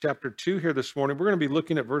chapter 2 here this morning. We're going to be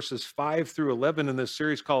looking at verses 5 through 11 in this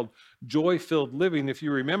series called Joy-Filled Living. If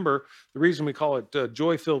you remember, the reason we call it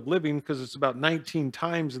Joy-Filled Living, because it's about 19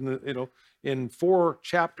 times in four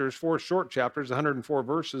chapters, four short chapters, 104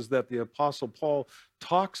 verses, that the Apostle Paul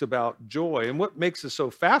talks about joy. And what makes this so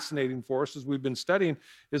fascinating for us as we've been studying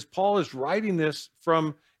is Paul is writing this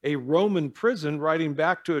from a Roman prison, writing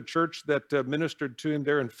back to a church that ministered to him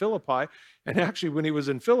there in Philippi. And actually, when he was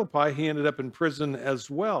in Philippi, he ended up in prison as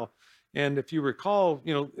well. And if you recall,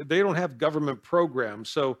 they don't have government programs.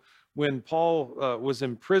 So when Paul was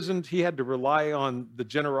imprisoned, he had to rely on the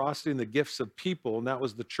generosity and the gifts of people, and that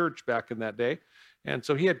was the church back in that day. And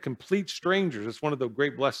so he had complete strangers. It's one of the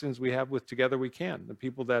great blessings we have with Together We Can, the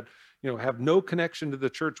people that have no connection to the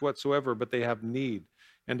church whatsoever, but they have need.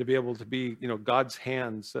 And to be able to be, God's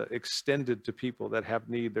hands extended to people that have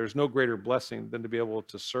need. There's no greater blessing than to be able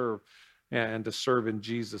to serve and to serve in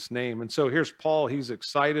Jesus' name. And so here's Paul. He's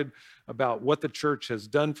excited about what the church has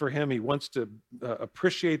done for him. He wants to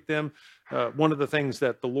appreciate them. One of the things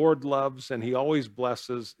that the Lord loves and he always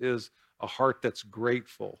blesses is a heart that's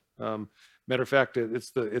grateful. Matter of fact,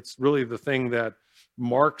 it's really the thing that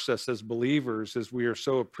marks us as believers, as we are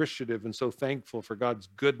so appreciative and so thankful for God's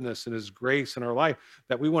goodness and his grace in our life,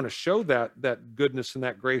 that we want to show that goodness and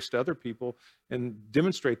that grace to other people and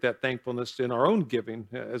demonstrate that thankfulness in our own giving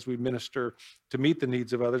as we minister to meet the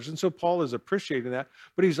needs of others. And so Paul is appreciating that,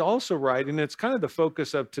 but he's also writing, it's kind of the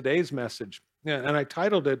focus of today's message. And I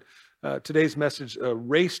titled it, today's message,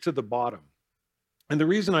 Race to the Bottom. And the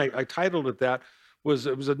reason I titled it that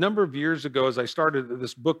it was a number of years ago as I started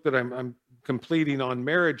this book that I'm completing on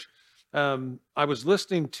marriage. I was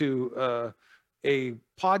listening to a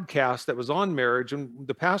podcast that was on marriage, and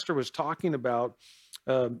the pastor was talking about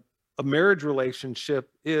a marriage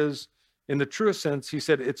relationship is, in the truest sense, he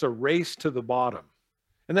said, it's a race to the bottom.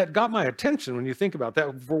 And that got my attention when you think about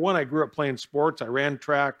that. For one, I grew up playing sports. I ran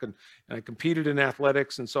track and I competed in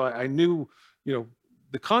athletics. And so I knew,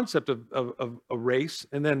 the concept of a race.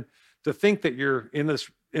 And then to think that you're in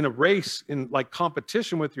a race in like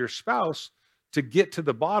competition with your spouse to get to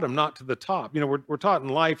the bottom, not to the top. We're taught in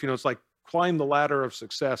life, it's like climb the ladder of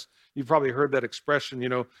success. You've probably heard that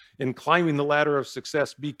expression, in climbing the ladder of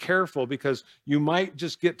success, be careful because you might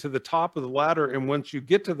just get to the top of the ladder. And once you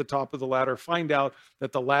get to the top of the ladder, find out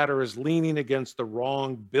that the ladder is leaning against the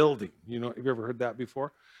wrong building. Have you ever heard that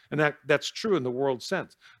before? And that's true in the world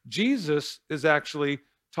sense. Jesus is actually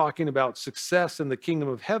talking about success in the kingdom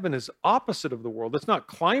of heaven is opposite of the world. It's not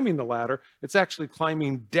climbing the ladder. It's actually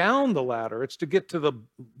climbing down the ladder. It's to get to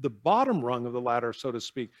the bottom rung of the ladder, so to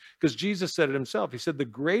speak. Because Jesus said it himself. He said, the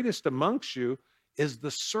greatest amongst you is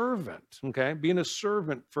the servant, okay? Being a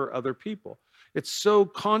servant for other people. It's so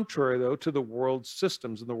contrary, though, to the world's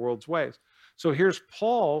systems and the world's ways. So here's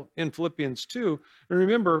Paul in Philippians 2. And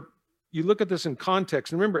remember, you look at this in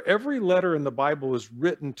context. And remember, every letter in the Bible is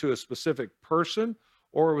written to a specific person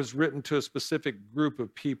or it was written to a specific group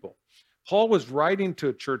of people. Paul was writing to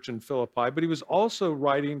a church in Philippi, but he was also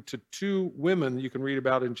writing to two women you can read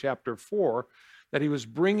about in chapter 4 that he was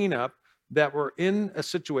bringing up that were in a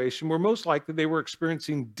situation where most likely they were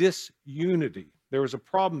experiencing disunity. There was a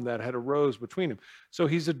problem that had arose between them. So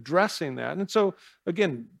he's addressing that. And so,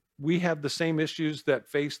 again, we have the same issues that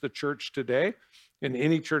face the church today in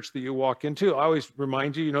any church that you walk into. I always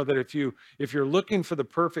remind you, that if you're looking for the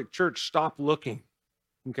perfect church, stop looking.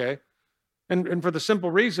 Okay. And for the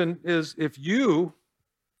simple reason is if you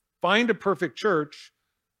find a perfect church,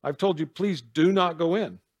 I've told you, please do not go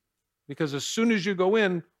in. Because as soon as you go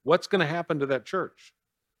in, what's going to happen to that church?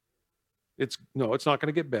 It's not going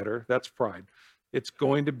to get better. That's pride. It's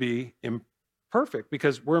going to be imperfect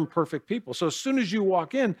because we're imperfect people. So as soon as you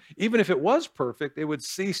walk in, even if it was perfect, it would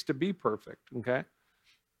cease to be perfect. Okay.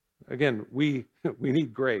 Again, we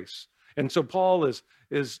need grace. And so Paul is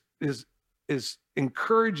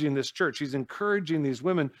encouraging this church. He's encouraging these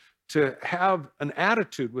women to have an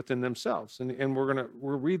attitude within themselves. And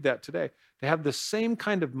we'll read that today. To have the same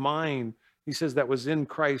kind of mind, he says, that was in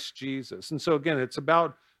Christ Jesus. And so again, it's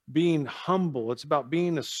about being humble. It's about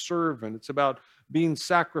being a servant. It's about being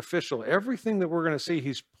sacrificial. Everything that we're going to see,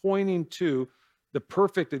 he's pointing to the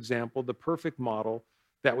perfect example, the perfect model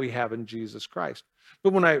that we have in Jesus Christ.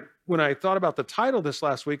 But when I thought about the title this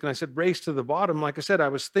last week and I said race to the bottom, like I said, I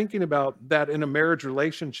was thinking about that in a marriage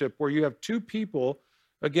relationship where you have two people,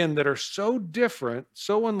 again, that are so different,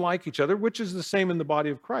 so unlike each other, which is the same in the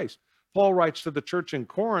body of Christ. Paul writes to the church in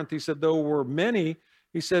Corinth, he said, though we're many,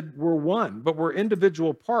 he said, we're one, but we're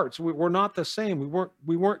individual parts. We're not the same.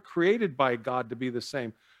 We weren't created by God to be the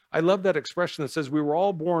same. I love that expression that says we were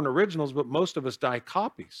all born originals, but most of us die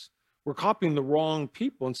copies. We're copying the wrong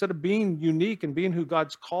people instead of being unique and being who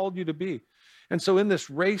God's called you to be. And so in this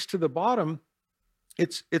race to the bottom,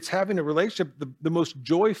 it's having a relationship, the most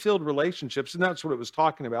joy-filled relationships, and that's what it was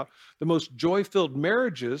talking about. The most joy-filled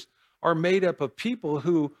marriages are made up of people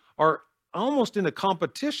who are almost in a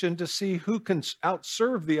competition to see who can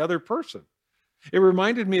outserve the other person. It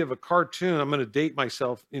reminded me of a cartoon. I'm going to date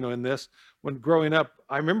myself, in this. When growing up,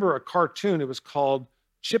 I remember a cartoon. It was called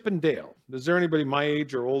Chip and Dale. Is there anybody my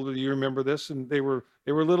age or older that you remember this? And they were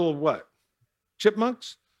little what?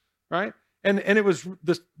 Chipmunks, right? And it was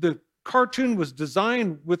the cartoon was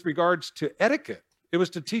designed with regards to etiquette. It was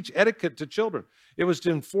to teach etiquette to children. It was to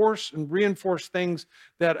enforce and reinforce things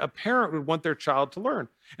that a parent would want their child to learn.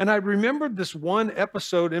 And I remembered this one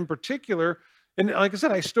episode in particular. And like I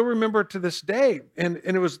said, I still remember it to this day. And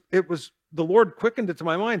it was the Lord quickened it to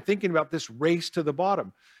my mind, thinking about this race to the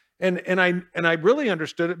bottom. And I really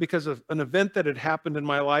understood it because of an event that had happened in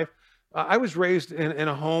my life. I was raised in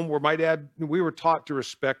a home where we were taught to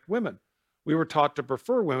respect women. We were taught to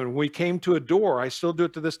prefer women. When we came to a door, I still do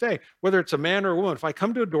it to this day, whether it's a man or a woman. If I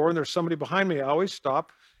come to a door and there's somebody behind me, I always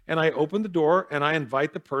stop and I open the door and I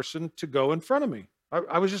invite the person to go in front of me.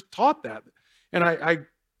 I was just taught that. And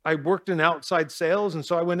I worked in outside sales, and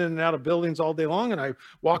so I went in and out of buildings all day long, and I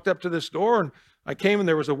walked up to this door, and I came, and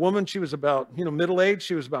there was a woman. She was about, middle-aged.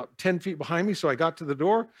 She was about 10 feet behind me, so I got to the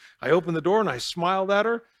door. I opened the door, and I smiled at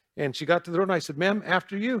her, and she got to the door, and I said, "Ma'am,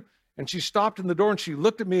 after you." And she stopped in the door, and she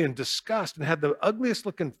looked at me in disgust and had the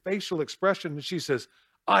ugliest-looking facial expression, and she says,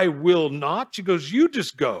 "I will not." She goes, "You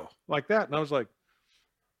just go," like that. And I was like,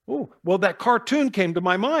 oh, well, that cartoon came to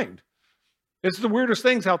my mind. It's the weirdest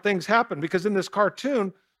things how things happen, because in this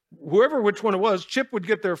cartoon, which one it was, Chip would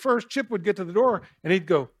get there first. Chip would get to the door and he'd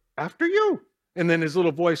go, "After you." And then his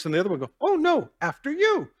little voice in the other one would go, "Oh no, after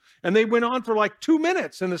you." And they went on for like 2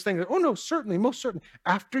 minutes. And this thing, "Oh no, certainly, most certainly,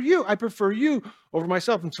 after you. I prefer you over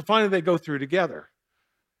myself." And so finally they go through together.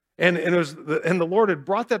 And the Lord had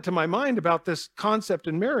brought that to my mind about this concept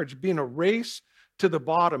in marriage being a race to the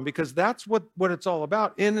bottom, because that's what it's all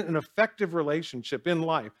about in an effective relationship in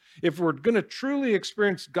life. If we're going to truly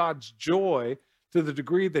experience God's joy to the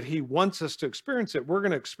degree that he wants us to experience it, we're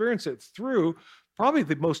going to experience it through probably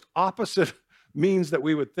the most opposite means that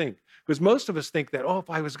we would think. Because most of us think that, if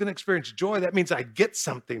I was going to experience joy, that means I get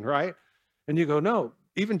something, right? And you go, no,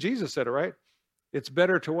 even Jesus said it, right? It's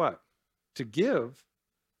better to what? To give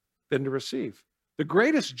than to receive. The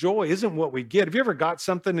greatest joy isn't what we get. Have you ever got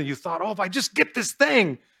something and you thought, if I just get this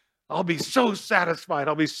thing, I'll be so satisfied,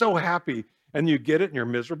 I'll be so happy, and you get it and you're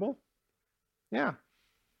miserable? Yeah.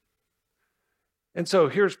 And so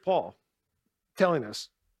here's Paul telling us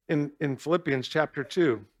in Philippians chapter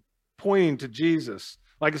 2, pointing to Jesus.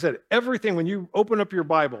 Like I said, everything, when you open up your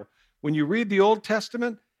Bible, when you read the Old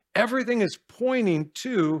Testament, everything is pointing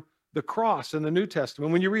to the cross in the New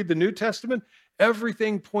Testament. When you read the New Testament,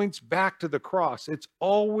 everything points back to the cross. It's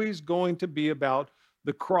always going to be about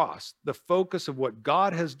the cross, the focus of what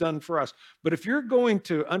God has done for us. But if you're going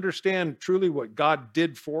to understand truly what God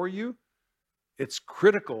did for you, it's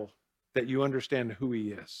critical that you understand who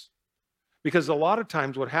he is. Because a lot of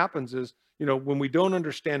times what happens is, when we don't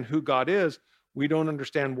understand who God is, we don't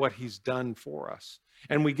understand what he's done for us.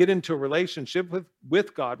 And we get into a relationship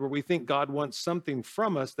with God where we think God wants something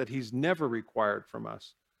from us that he's never required from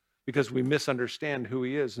us, because we misunderstand who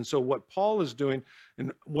he is. And so what Paul is doing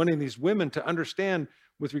and wanting these women to understand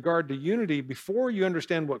with regard to unity, before you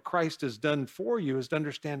understand what Christ has done for you, is to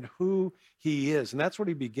understand who he is. And that's what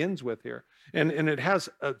he begins with here. And it has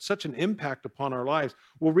such an impact upon our lives.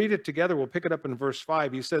 We'll read it together. We'll pick it up in verse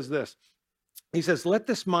 5. He says this. He says, "Let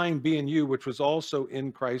this mind be in you, which was also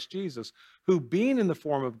in Christ Jesus, who being in the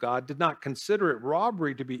form of God, did not consider it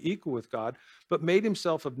robbery to be equal with God, but made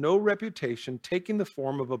himself of no reputation, taking the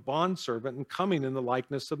form of a bondservant and coming in the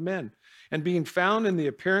likeness of men. And being found in the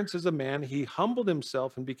appearance as a man, he humbled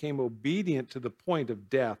himself and became obedient to the point of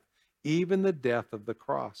death, even the death of the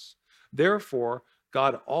cross. Therefore,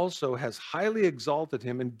 God also has highly exalted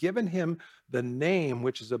him and given him the name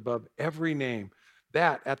which is above every name,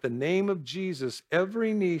 that at the name of Jesus,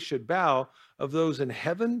 every knee should bow, of those in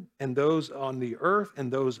heaven and those on the earth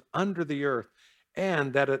and those under the earth,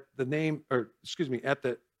 and that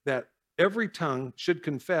that every tongue should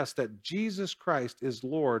confess that Jesus Christ is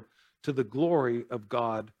Lord, to the glory of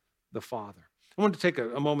God the Father." I want to take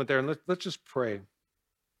a moment there and let's just pray.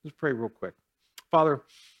 Let's pray real quick. Father,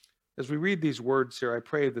 as we read these words here, I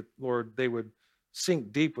pray that, Lord, they would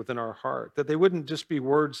sink deep within our heart, that they wouldn't just be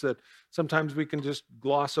words that sometimes we can just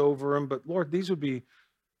gloss over them, but Lord, these would be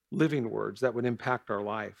living words that would impact our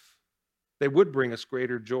life. They would bring us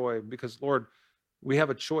greater joy, because Lord, We have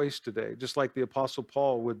a choice today, just like the Apostle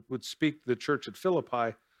Paul would speak to the church at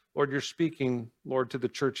Philippi. Lord, you're speaking, Lord, to the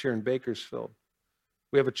church here in Bakersfield.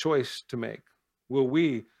 We have a choice to make. Will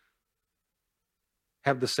we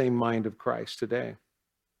have the same mind of Christ today?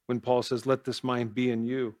 When Paul says, let this mind be in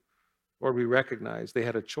you, Lord, we recognize they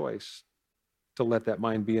had a choice to let that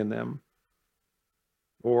mind be in them.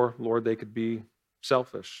 Or, Lord, they could be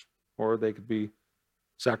selfish, or they could be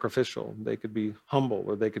sacrificial, they could be humble,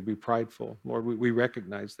 or they could be prideful. Lord, we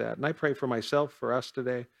recognize that. And I pray for myself, for us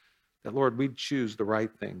today, that, Lord, we'd choose the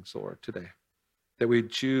right things, Lord, today. That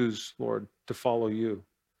we'd choose, Lord, to follow you.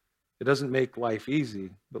 It doesn't make life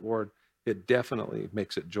easy, but, Lord, it definitely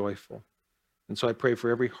makes it joyful. And so I pray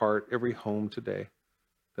for every heart, every home today,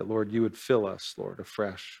 that, Lord, you would fill us, Lord,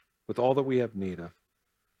 afresh with all that we have need of,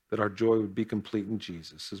 that our joy would be complete in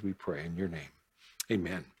Jesus as we pray in your name.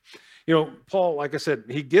 Amen. Paul, like I said,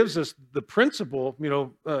 he gives us the principle,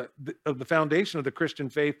 of the foundation of the Christian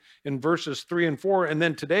faith in verses 3 and 4. And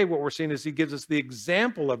then today what we're seeing is he gives us the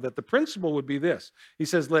example of that. The principle would be this. He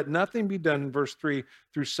says, let nothing be done, in verse 3,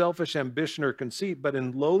 through selfish ambition or conceit, but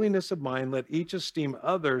in lowliness of mind, let each esteem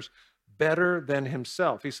others better than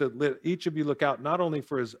himself. He said, let each of you look out not only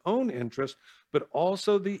for his own interest, but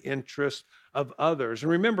also the interest of others.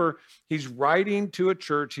 And remember, he's writing to a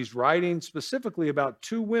church. He's writing specifically about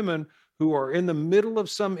two women who are in the middle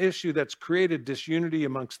of some issue that's created disunity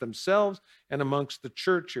amongst themselves and amongst the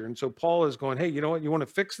church here. And so Paul is going, hey, you know what? You want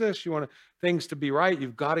to fix this? You want things to be right?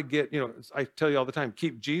 You've got to get, I tell you all the time,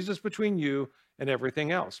 keep Jesus between you and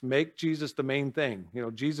everything else. Make Jesus the main thing.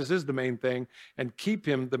 Jesus is the main thing, and keep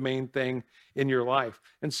him the main thing in your life.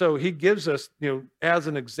 And so he gives us, as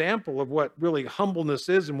an example of what really humbleness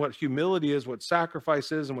is and what humility is, what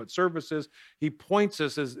sacrifice is and what service is. He points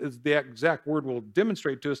us, as the exact word will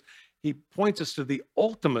demonstrate to us, he points us to the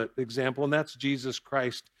ultimate example, and that's Jesus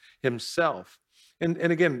Christ himself. And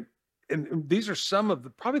again, and these are some of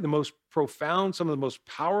probably the most profound, some of the most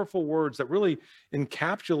powerful words that really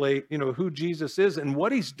encapsulate, who Jesus is and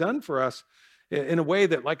what he's done for us in a way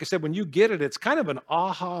that, like I said, when you get it, it's kind of an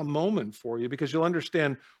aha moment for you, because you'll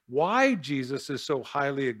understand why Jesus is so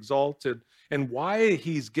highly exalted and why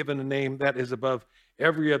he's given a name that is above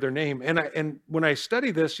every other name. And when I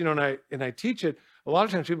study this, and I teach it, a lot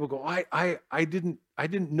of times people go, I didn't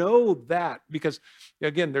know that, because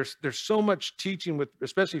again, there's so much teaching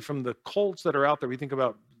especially from the cults that are out there. We think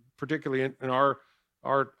about particularly in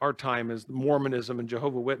our time is Mormonism and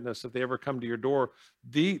Jehovah Witness. If they ever come to your door,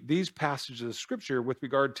 these passages of scripture with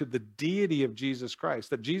regard to the deity of Jesus Christ,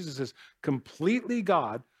 that Jesus is completely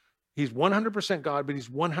God. He's 100% God, but he's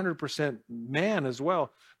 100% man as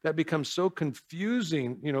well. That becomes so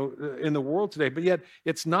confusing, in the world today. But yet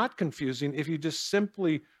it's not confusing if you just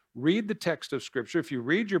simply read the text of scripture. If you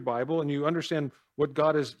read your Bible and you understand what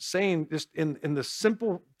God is saying just in the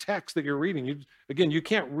simple text that you're reading. You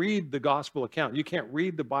can't read the gospel account. You can't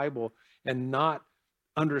read the Bible and not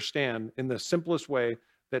understand in the simplest way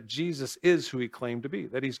that Jesus is who he claimed to be,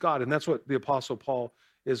 that he's God. And that's what the Apostle Paul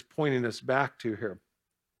is pointing us back to here.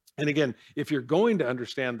 And again, if you're going to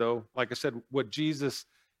understand, though, like I said, what Jesus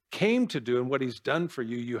came to do and what he's done for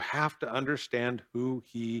you, you have to understand who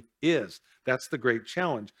he is. That's the great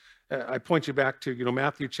challenge. I point you back to,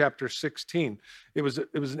 Matthew chapter 16. It was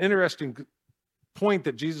an interesting point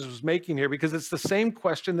that Jesus was making here, because it's the same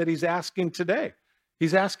question that he's asking today.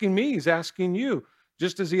 He's asking me, he's asking you,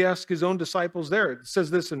 just as he asked his own disciples there. It says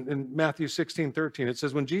this in Matthew 16:13. It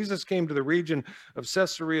says, when Jesus came to the region of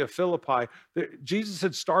Caesarea Philippi, Jesus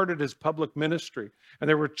had started his public ministry, and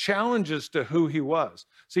there were challenges to who he was.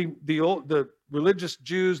 See, the religious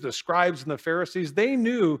Jews, the scribes and the Pharisees, they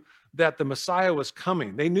knew that the Messiah was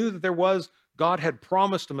coming. They knew that God had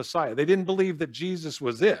promised a Messiah. They didn't believe that Jesus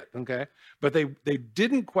was it, okay? But they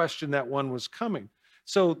didn't question that one was coming.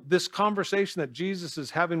 So this conversation that Jesus is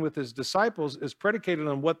having with his disciples is predicated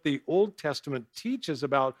on what the Old Testament teaches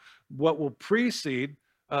about what will precede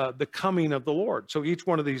the coming of the Lord. So each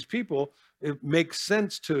one of these people, it makes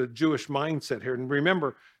sense to a Jewish mindset here. And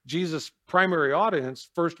remember, Jesus' primary audience,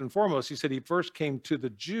 first and foremost, he said he first came to the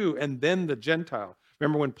Jew and then the Gentile.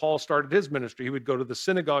 Remember when Paul started his ministry, he would go to the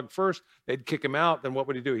synagogue first, they'd kick him out, then what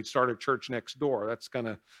would he do? He'd start a church next door. That's kind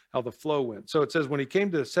of how the flow went. So it says when he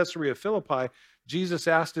came to Caesarea Philippi, Jesus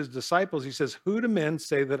asked his disciples, he says, who do men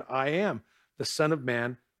say that I am? The Son of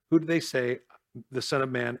Man. Who do they say the Son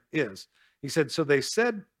of Man is? He said, so they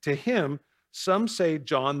said to him, some say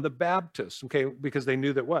John the Baptist, okay, because they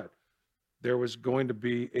knew that what? There was going to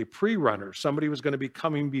be a pre-runner. Somebody was going to be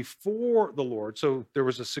coming before the Lord. So there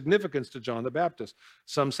was a significance to John the Baptist.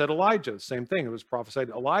 Some said Elijah, same thing. It was prophesied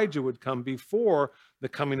Elijah would come before the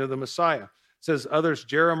coming of the Messiah. says others,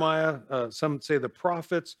 Jeremiah, some say the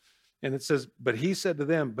prophets. And it says, but he said to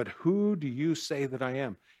them, but who do you say that I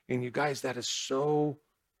am? And you guys, that is so,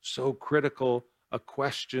 so critical, a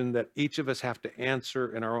question that each of us have to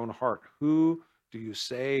answer in our own heart. Who do you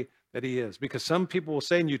say that he is? Because some people will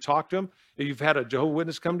say, and you talk to them, if you've had a Jehovah's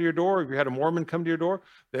Witness come to your door, or if you had a Mormon come to your door,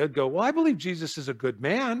 they'd go, well, I believe Jesus is a good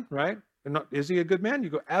man, right? And is he a good man? You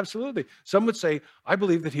go, absolutely. Some would say, I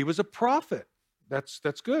believe that he was a prophet. That's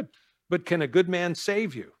good. But can a good man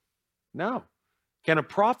save you? No. Can a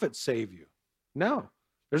prophet save you? No.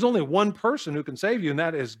 There's only one person who can save you, and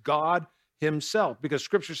that is God himself, because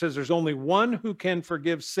scripture says there's only one who can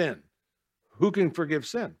forgive sin. Who can forgive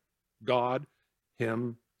sin? God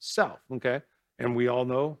himself, okay? And we all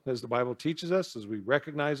know, as the Bible teaches us, as we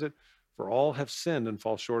recognize it, for all have sinned and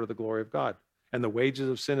fall short of the glory of God. And the wages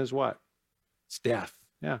of sin is what? It's death,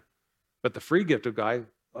 yeah. But the free gift of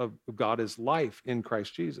God is life in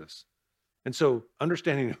Christ Jesus. And so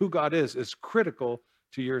understanding who God is critical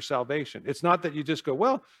to your salvation. It's not that you just go,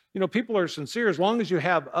 well, people are sincere as long as you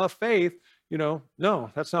have a faith, no,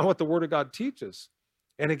 that's not what the Word of God teaches.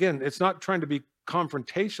 And again, it's not trying to be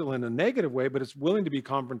confrontational in a negative way, but it's willing to be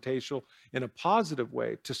confrontational in a positive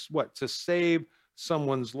way to what? To save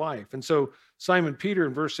someone's life. And so Simon Peter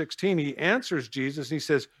in verse 16, he answers Jesus and he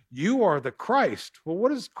says, you are the Christ. Well, what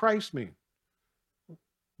does Christ mean?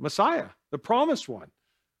 Messiah, the promised one.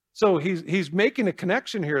 So he's making a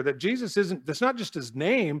connection here that Jesus that's not just his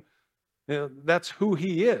name, that's who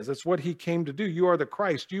he is. That's what he came to do. You are the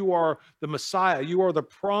Christ. You are the Messiah. You are the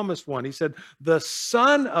promised one. He said, the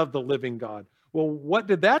Son of the living God. Well, what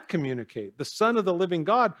did that communicate? The Son of the living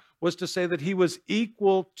God was to say that he was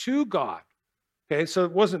equal to God. Okay, so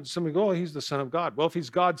it wasn't somebody go, oh, he's the Son of God. Well, if he's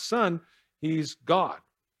God's Son, he's God.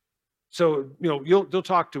 So, you'll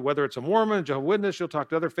talk to, whether it's a Mormon, Jehovah's Witness, you'll talk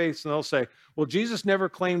to other faiths, and they'll say, well, Jesus never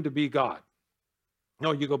claimed to be God.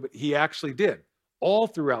 No, you go, but he actually did, all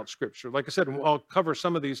throughout Scripture. Like I said, I'll cover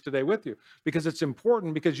some of these today with you, because it's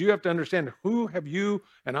important, because you have to understand, who have you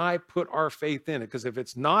and I put our faith in? Because if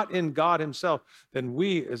it's not in God himself, then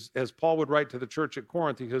we, as Paul would write to the church at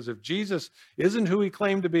Corinth, because if Jesus isn't who he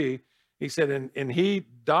claimed to be, he said, and he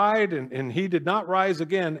died and he did not rise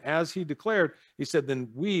again as he declared, he said, then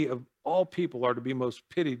we of all people are to be most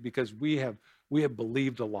pitied, because we have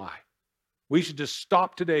believed a lie. We should just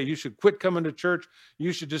stop today. You should quit coming to church.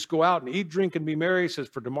 You should just go out and eat, drink, and be merry. He says,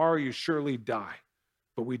 for tomorrow you surely die.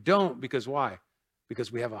 But we don't, because why?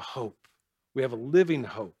 Because we have a hope. We have a living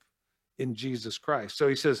hope in Jesus Christ. So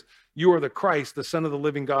he says, you are the Christ, the Son of the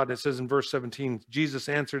living God. And it says in verse 17, Jesus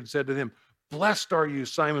answered and said to them, blessed are you,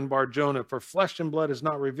 Simon Bar-Jonah, for flesh and blood has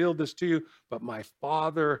not revealed this to you, but my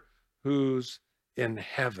Father who's in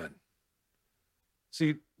heaven.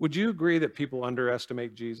 See, would you agree that people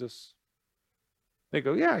underestimate Jesus? They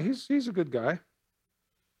go, yeah, he's a good guy.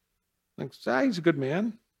 Like, he's a good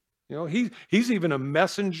man. He's even a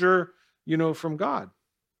messenger, from God.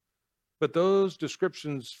 But those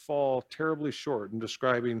descriptions fall terribly short in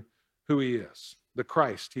describing who he is. The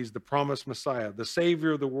Christ, he's the promised Messiah, the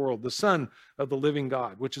Savior of the world, the Son of the living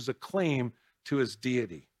God, which is a claim to his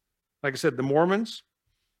deity. Like I said, the Mormons,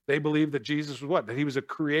 they believe that Jesus was what? That he was a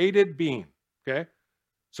created being, okay?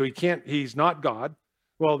 So he's not God.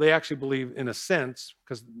 Well, they actually believe in a sense,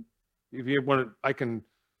 because if you want to, I can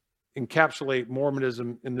encapsulate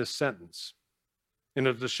Mormonism in this sentence,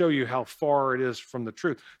 to show you how far it is from the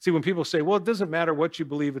truth. See, when people say, well, it doesn't matter what you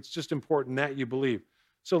believe, it's just important that you believe.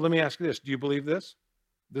 So let me ask you this. Do you believe this?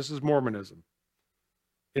 This is Mormonism.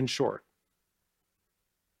 In short,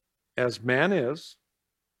 as man is,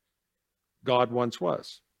 God once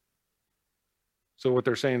was. So what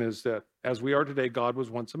they're saying is that as we are today, God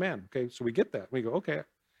was once a man. Okay, so we get that. We go, okay.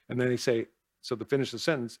 And then they say, so to finish the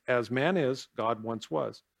sentence, as man is, God once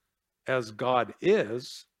was. As God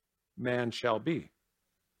is, man shall be.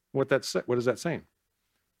 What is that saying?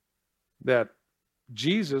 That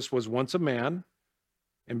Jesus was once a man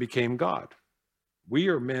and became God. We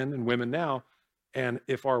are men and women now, and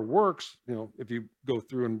if our works, if you go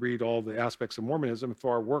through and read all the aspects of Mormonism, if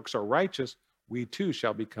our works are righteous, we too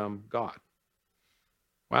shall become God.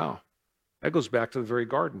 Wow. That goes back to the very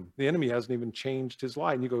garden. The enemy hasn't even changed his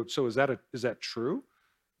lie. And you go, so is that true? And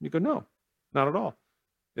you go, no, not at all.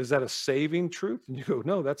 Is that a saving truth? And you go,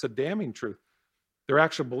 no, that's a damning truth. Their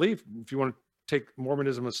actual belief, if you want to take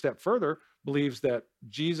Mormonism a step further, believes that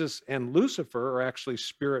Jesus and Lucifer are actually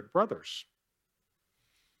spirit brothers.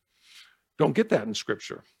 Don't get that in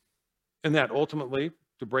Scripture. And that ultimately,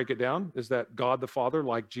 to break it down, is that God the Father,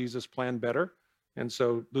 like Jesus, planned better. And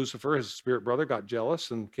so Lucifer, his spirit brother, got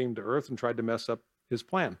jealous and came to earth and tried to mess up his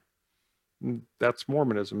plan. And that's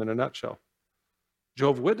Mormonism in a nutshell.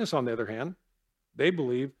 Jehovah's Witness, on the other hand, they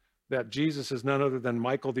believe that Jesus is none other than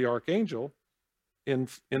Michael the archangel in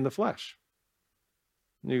the flesh.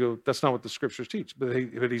 And you go, that's not what the scriptures teach. But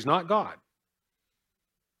he's not God.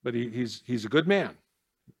 But he's a good man.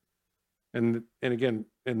 And again,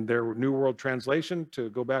 in their New World Translation, to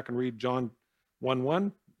go back and read John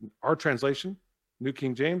 1:1, our translation, New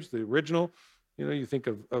King James, the original, you think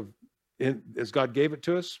of as God gave it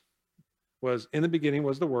to us, was in the beginning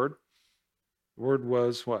was the Word. The Word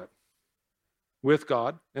was what? With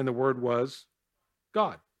God, and the Word was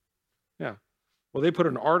God. Yeah. Well, they put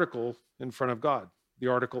an article in front of God, the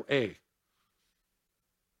article A.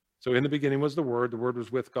 So in the beginning was the Word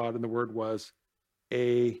was with God, and the Word was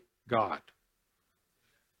a God.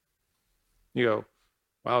 You go,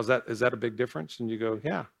 wow, is that a big difference? And you go,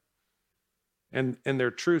 yeah. And there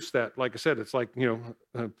are truths that, like I said, it's like,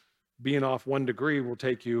 being off 1 degree will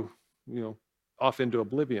take you, off into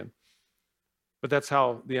oblivion. But that's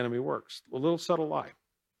how the enemy works, a little subtle lie.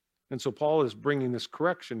 And so Paul is bringing this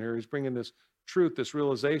correction here. He's bringing this truth, this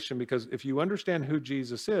realization, because if you understand who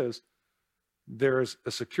Jesus is, there's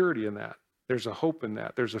a security in that. There's a hope in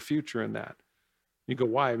that. There's a future in that. You go,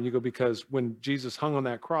 why? And you go, because when Jesus hung on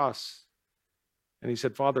that cross and he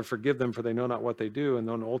said, Father, forgive them for they know not what they do. And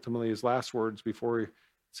then ultimately his last words before he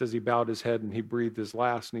says he bowed his head and he breathed his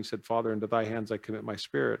last and he said, Father, into thy hands I commit my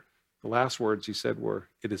spirit. The last words he said were,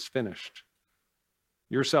 it is finished.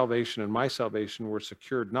 Your salvation and my salvation were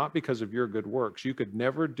secured not because of your good works. You could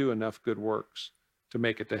never do enough good works to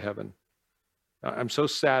make it to heaven. I'm so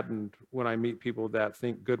saddened when I meet people that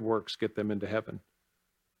think good works get them into heaven,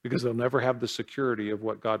 because they'll never have the security of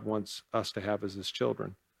what God wants us to have as his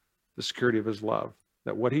children, the security of his love,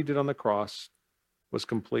 that what he did on the cross was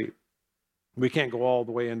complete. We can't go all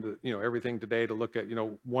the way into, everything today to look at,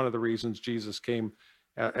 one of the reasons Jesus came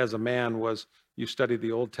as a man was, you study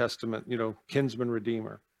the Old Testament, kinsman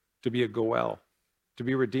redeemer, to be a goel. To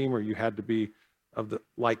be a redeemer, you had to be of the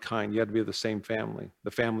like kind. You had to be of the same family, the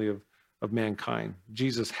family of mankind.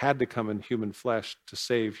 Jesus had to come in human flesh to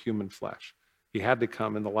save human flesh. He had to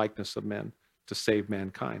come in the likeness of men to save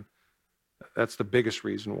mankind. That's the biggest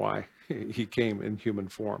reason why he came in human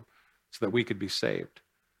form, so that we could be saved.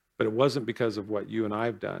 But it wasn't because of what you and I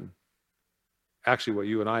have done. Actually, what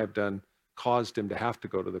you and I have done caused him to have to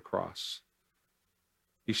go to the cross.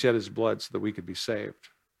 He shed his blood so that we could be saved.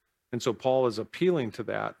 And so Paul is appealing to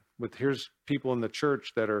that. Here's people in the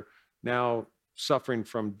church that are now suffering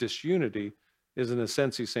from disunity, is in a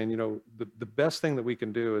sense he's saying, the best thing that we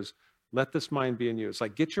can do is let this mind be in you. It's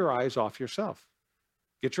like, get your eyes off yourself.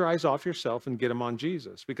 Get your eyes off yourself and get them on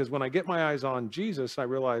Jesus. Because when I get my eyes on Jesus, I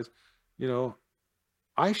realize,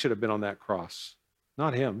 I should have been on that cross,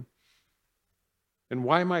 not him. And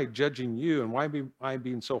why am I judging you? And why am I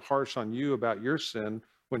being so harsh on you about your sin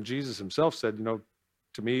when Jesus himself said,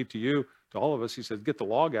 to me, to you, to all of us, he said, get the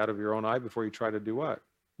log out of your own eye before you try to do what?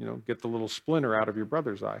 Get the little splinter out of your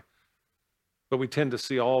brother's eye. But we tend to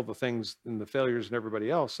see all the things in the failures in everybody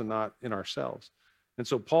else and not in ourselves. And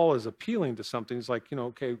so Paul is appealing to something. He's like,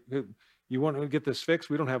 okay, you want to get this fixed?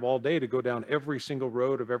 We don't have all day to go down every single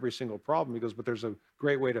road of every single problem. He goes, but there's a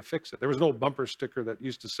great way to fix it. There was an old bumper sticker that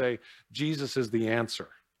used to say, Jesus is the answer.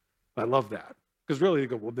 I love that. Because really, you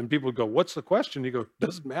go, well, then people would go, what's the question? You go,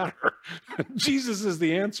 doesn't matter. Jesus is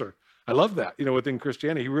the answer. I love that. Within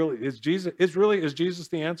Christianity, is Jesus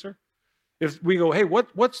the answer? If we go, hey,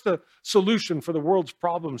 what's the solution for the world's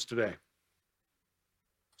problems today?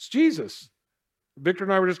 It's Jesus. Victor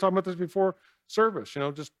and I were just talking about this before service,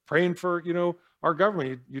 just praying for, our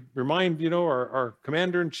government. You remind, our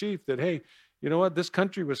commander-in-chief that, hey, you know what? This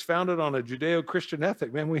country was founded on a Judeo-Christian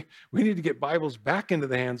ethic. Man, we need to get Bibles back into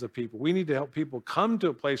the hands of people. We need to help people come to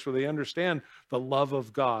a place where they understand the love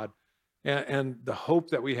of God and the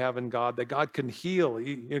hope that we have in God, that God can heal.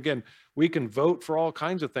 Again, we can vote for all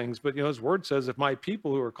kinds of things, but his word says, if my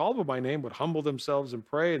people who are called by my name would humble themselves and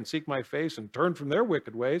pray and seek my face and turn from their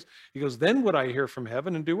wicked ways, he goes, then would I hear from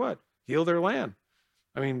heaven and do what? Heal their land.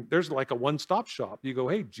 I mean, there's like a one-stop shop. You go,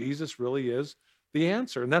 hey, Jesus really is the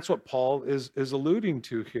answer. And that's what Paul is alluding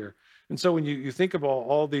to here. And so when you think of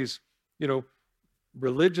all these,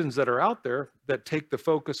 religions that are out there that take the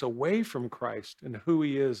focus away from Christ and who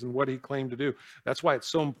he is and what he claimed to do. That's why it's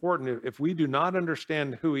so important. If we do not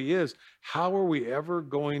understand who he is, how are we ever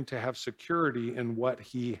going to have security in what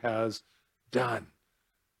he has done?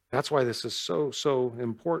 That's why this is so, so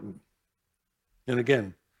important. And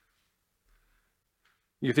again,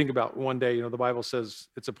 you think about one day, the Bible says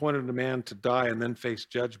it's appointed a man to die and then face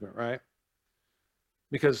judgment, right?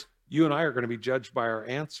 Because you and I are going to be judged by our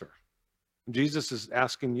answer. Jesus is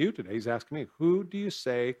asking you today, he's asking me, who do you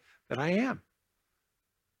say that I am?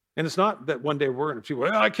 And it's not that one day we're going to people,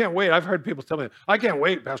 "Well, I can't wait." I've heard people tell me, "I can't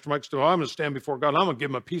wait, Pastor Mike's doing. I'm going to stand before God. And I'm going to give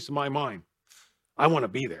him a piece of my mind. I want to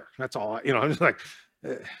be there." That's all. I'm just like,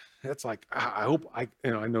 eh, that's like, I hope I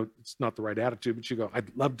know it's not the right attitude, but you go,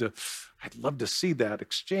 I'd love to see that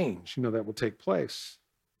exchange, that will take place.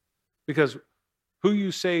 Because who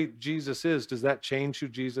you say Jesus is, does that change who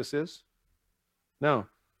Jesus is? No.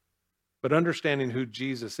 But understanding who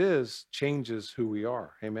Jesus is changes who we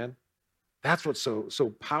are. Amen. That's what's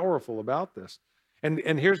so powerful about this.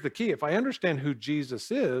 And here's the key. If I understand who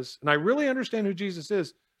Jesus is, and I really understand who Jesus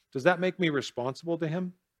is, does that make me responsible to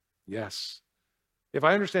him? Yes. If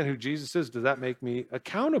I understand who Jesus is, does that make me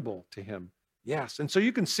accountable to him? Yes. And so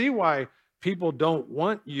you can see why people don't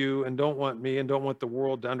want you and don't want me and don't want the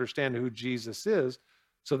world to understand who Jesus is.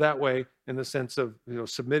 So that way, in the sense of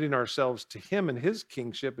submitting ourselves to him and his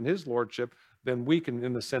kingship and his lordship, then we can,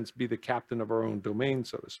 in the sense, be the captain of our own domain,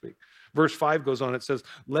 so to speak. Verse 5 goes on, it says,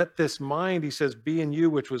 "Let this mind," he says, "be in you,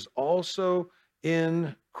 which was also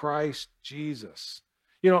in Christ Jesus."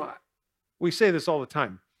 We say this all the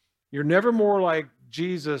time. You're never more like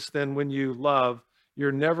Jesus than when you love.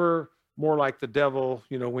 You're never more like the devil,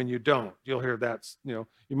 when you don't. You'll hear that, you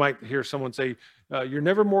might hear someone say, you're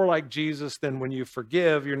never more like Jesus than when you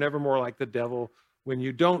forgive. You're never more like the devil when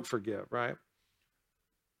you don't forgive, right?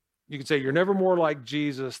 You can say you're never more like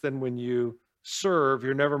Jesus than when you serve.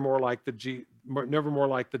 You're never more like never more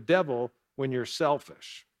like the devil when you're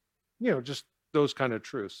selfish. Just those kind of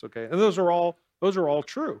truths, okay? And those are all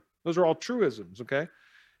true. Those are all truisms, okay?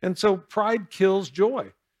 And so pride kills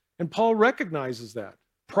joy. And Paul recognizes that.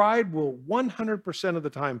 Pride will 100% of the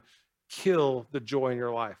time kill the joy in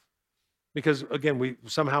your life. Because again, we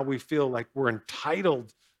feel like we're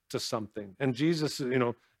entitled to something. And Jesus,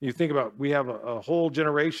 you think about, we have a whole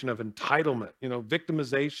generation of entitlement,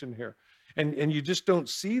 victimization here. And you just don't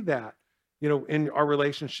see that, in our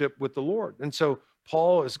relationship with the Lord. And so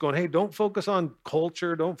Paul is going, hey, don't focus on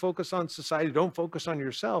culture. Don't focus on society. Don't focus on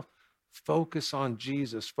yourself. Focus on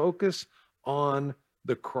Jesus. Focus on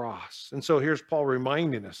the cross. And so here's Paul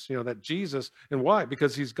reminding us, that Jesus, and why?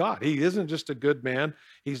 Because he's God. He isn't just a good man.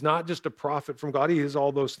 He's not just a prophet from God. He is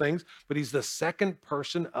all those things, but he's the second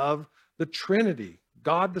person of the Trinity.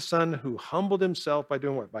 God the Son, who humbled himself by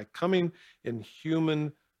doing what? By coming in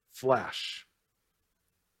human flesh.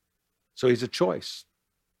 So he's a choice.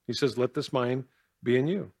 He says, let this mind be in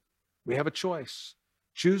you. We have a choice.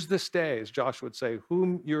 Choose this day, as Joshua would say,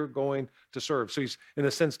 whom you're going to serve. So he's, in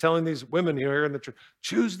a sense, telling these women here in the church,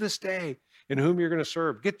 choose this day in whom you're going to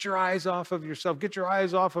serve. Get your eyes off of yourself. Get your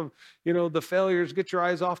eyes off of, the failures. Get your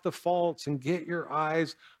eyes off the faults and get your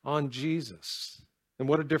eyes on Jesus. And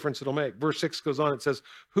what a difference it'll make. Verse 6 goes on, it says,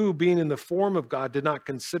 who being in the form of God did not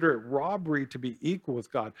consider it robbery to be equal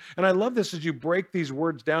with God. And I love this as you break these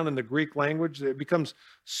words down in the Greek language. It becomes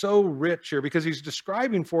so rich here because he's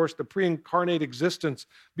describing for us the pre-incarnate existence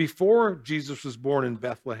before Jesus was born in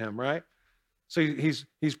Bethlehem, right? So he's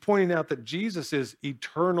pointing out that Jesus is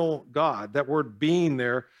eternal God. That word being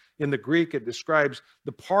there in the Greek, it describes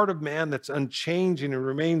the part of man that's unchanging and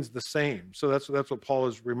remains the same. So that's what Paul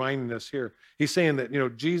is reminding us here. He's saying that,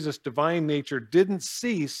 Jesus' divine nature didn't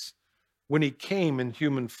cease when he came in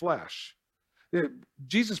human flesh.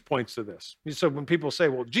 Jesus points to this. So when people say,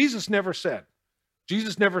 well, Jesus never said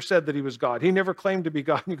that he was God. He never claimed to be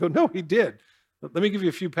God. And you go, no, he did. Let me give you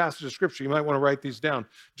a few passages of scripture. You might want to write these down.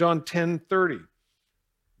 John 10:30.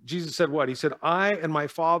 Jesus said what? He said, I and my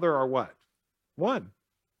Father are what? One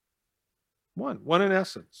in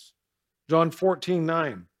essence. John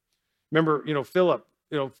 14:9. Remember, Philip,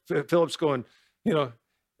 Philip's going,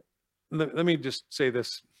 let me just say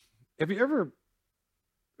this. Have you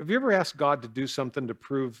ever asked God to do something to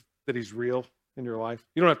prove that he's real in your life?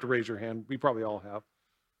 You don't have to raise your hand. We probably all have.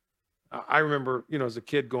 I remember, as a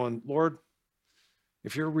kid going, Lord,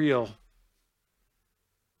 if you're real,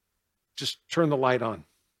 just turn the light on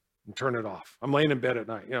and turn it off. I'm laying in bed at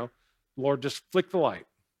night, Lord, just flick the light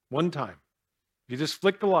one time. If you just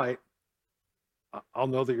flick the light, I'll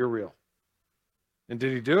know that you're real. And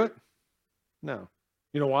did he do it? No.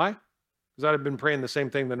 You know why? Because I'd have been praying the same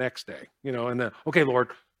thing the next day, and then, okay, Lord,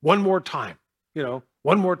 one more time,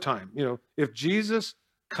 one more time. If Jesus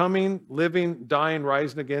coming, living, dying,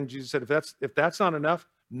 rising again, Jesus said, if that's not enough,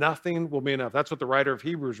 nothing will be enough. That's what the writer of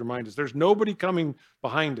Hebrews reminds us. There's nobody coming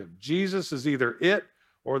behind him. Jesus is either it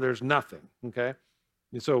or there's nothing, okay?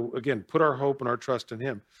 And so, again, put our hope and our trust in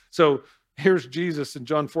him. So here's Jesus in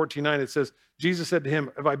John 14:9. It says, Jesus said to him,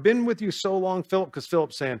 have I been with you so long, Philip? Because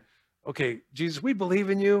Philip's saying, okay, Jesus, we believe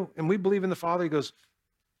in you and we believe in the Father. He goes,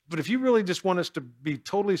 but if you really just want us to be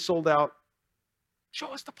totally sold out, show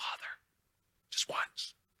us the Father just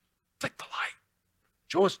once. Flick the light.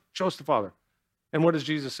 Show us the Father. And what does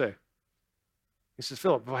Jesus say? He says,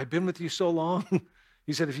 Philip, have I been with you so long?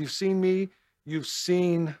 He said, if you've seen me, you've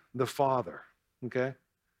seen the Father. Okay?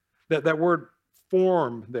 That word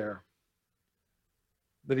form there,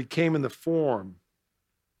 that he came in the form,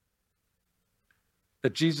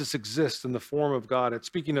 that Jesus exists in the form of God. It's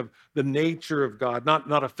speaking of the nature of God,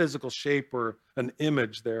 not a physical shape or an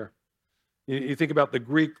image there. You think about the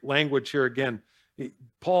Greek language here again.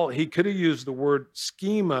 Paul, he could have used the word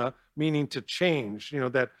schema, meaning to change,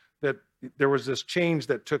 that there was this change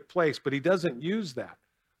that took place, but he doesn't use that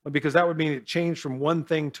because that would mean it changed from one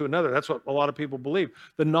thing to another. That's what a lot of people believe.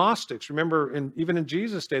 The Gnostics, remember, even in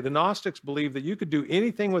Jesus' day, the Gnostics believed that you could do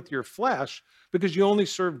anything with your flesh because you only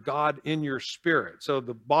served God in your spirit. So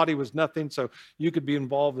the body was nothing. So you could be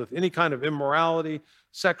involved with any kind of immorality,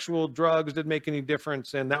 sexual, drugs, didn't make any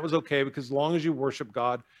difference. And that was okay because as long as you worship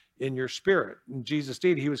God in your spirit. And Jesus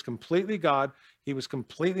did. He was completely God. He was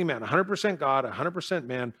completely man, 100% God, 100%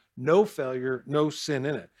 man, no failure, no sin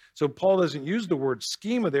in it. So Paul doesn't use the word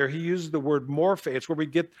schema there. He uses the word morphe. It's where we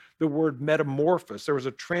get the word metamorphosis. There was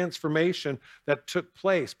a transformation that took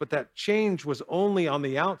place, but that change was only on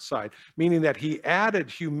the outside, meaning that he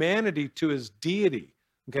added humanity to his deity,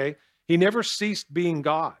 okay? He never ceased being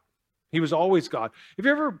God. He was always God. Have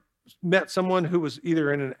you ever met someone who was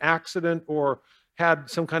either in an accident or had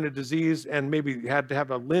some kind of disease and maybe had to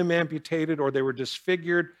have a limb amputated or they were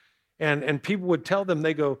disfigured, and people would tell them,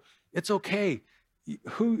 they go, it's okay.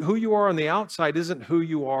 Who you are on the outside isn't who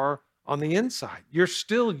you are on the inside. You're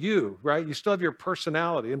still you, right? You still have your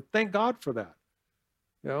personality, and thank God for that.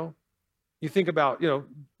 You think about,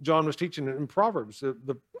 John was teaching in Proverbs,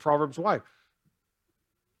 the Proverbs wife.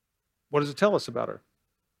 What does it tell us about her?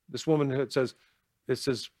 This woman who it says,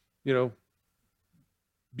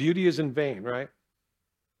 beauty is in vain, right?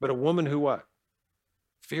 But a woman who what?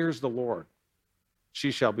 Fears the Lord. She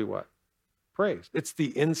shall be what? Praised. It's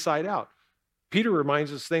the inside out. Peter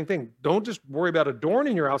reminds us the same thing. Don't just worry about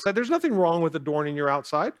adorning your outside. There's nothing wrong with adorning your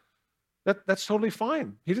outside. That's totally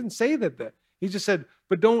fine. He didn't say that. He just said,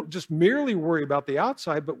 but don't just merely worry about the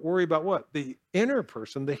outside, but worry about what? The inner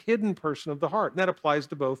person, the hidden person of the heart. And that applies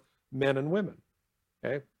to both men and women.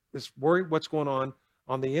 Okay? Just worry what's going on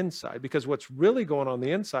the inside, because what's really going on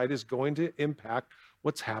the inside is going to impact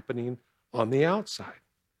what's happening on the outside.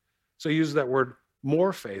 So he uses that word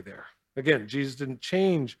morphe there. Again, Jesus didn't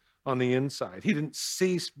change on the inside. He didn't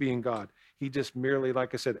cease being God. He just merely,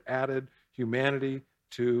 like I said, added humanity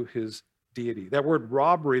to his deity. That word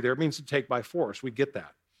robbery there means to take by force. We get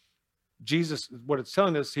that. Jesus, what it's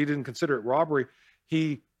telling us, he didn't consider it robbery.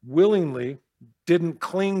 He willingly didn't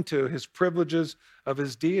cling to his privileges of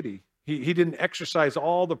his deity. He didn't exercise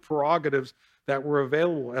all the prerogatives that were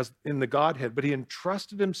available as in the Godhead, but he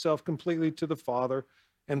entrusted himself completely to the Father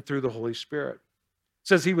and through the Holy Spirit. It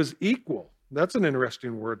says he was equal. That's an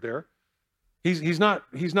interesting word there. He's not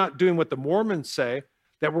doing what the Mormons say,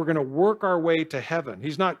 that we're going to work our way to heaven.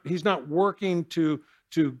 He's not working to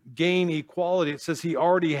gain equality. It says he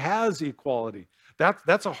already has equality.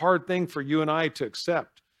 That's a hard thing for you and I to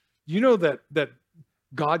accept. You know that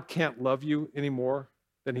God can't love you any more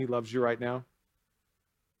than he loves you right now?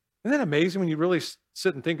 Isn't that amazing when you really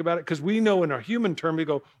sit and think about it? Because we know in our human term, we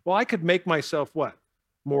go, well, I could make myself what?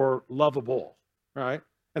 More lovable, right?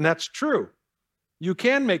 And that's true. You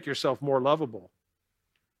can make yourself more lovable.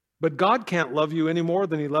 But God can't love you any more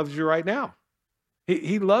than he loves you right now.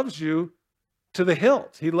 He loves you to the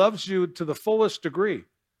hilt. He loves you to the fullest degree.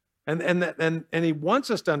 And he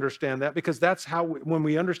wants us to understand that, because that's how, when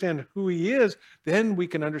we understand who he is, then we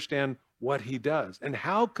can understand what he does and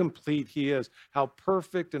how complete he is, how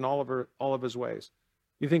perfect in all of his ways.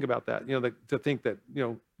 You think about that, to think that,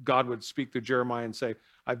 God would speak through Jeremiah and say,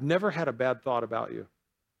 I've never had a bad thought about you.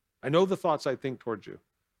 I know the thoughts I think towards you.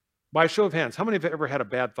 By a show of hands, how many have ever had a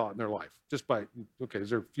bad thought in their life? Okay,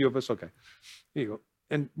 is there a few of us? Okay. Here you go.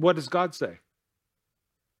 And what does God say?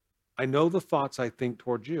 I know the thoughts I think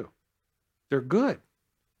towards you. They're good.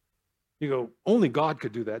 You go, only God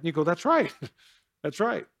could do that. And you go, that's right. That's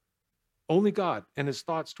right. Only God, and his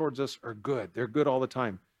thoughts towards us are good. They're good all the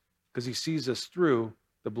time because he sees us through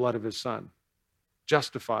the blood of his son,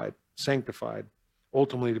 justified, sanctified,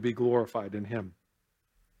 ultimately to be glorified in him.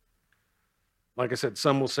 Like I said,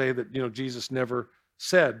 some will say that, Jesus never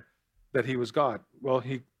said that he was God. Well,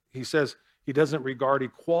 he says he doesn't regard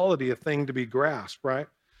equality a thing to be grasped, right?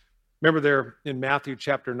 Remember there in Matthew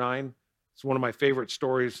chapter 9, it's one of my favorite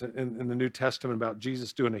stories in the New Testament about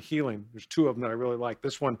Jesus doing a healing. There's two of them that I really like.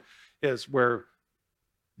 This one is where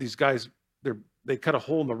these guys, they cut a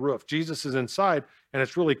hole in the roof. Jesus is inside, and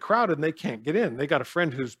it's really crowded, and they can't get in. They got a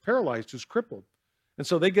friend who's paralyzed, who's crippled. And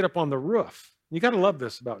so they get up on the roof, You got to love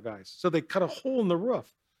this about guys. So they cut a hole in the roof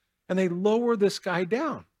and they lower this guy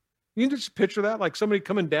down. You can just picture that, like somebody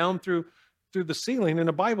coming down through the ceiling in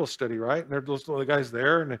a Bible study, right? And there's the guy's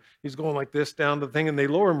there and he's going like this down the thing and they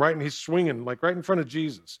lower him right and he's swinging like right in front of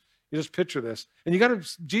Jesus. You just picture this. And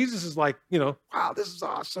Jesus is like, wow, this is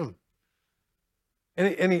awesome.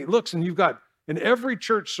 And he looks and you've got in every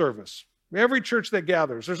church service, every church that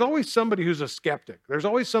gathers, there's always somebody who's a skeptic. There's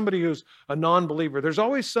always somebody who's a non-believer. There's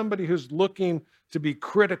always somebody who's looking to be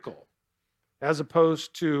critical as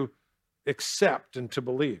opposed to accept and to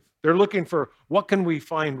believe. They're looking for what can we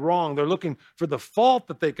find wrong. They're looking for the fault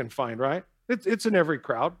that they can find, right? It's in every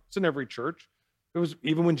crowd. It's in every church. It was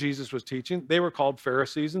even when Jesus was teaching, they were called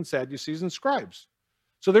Pharisees and Sadducees and scribes.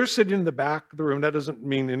 So they're sitting in the back of the room. That doesn't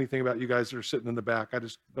mean anything about you guys that are sitting in the back. I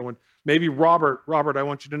just don't want, maybe Robert, I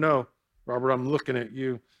want you to know, Robert, I'm looking at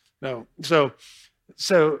you. No. So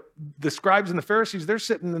the scribes and the Pharisees, they're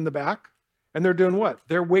sitting in the back and they're doing what?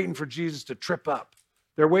 They're waiting for Jesus to trip up.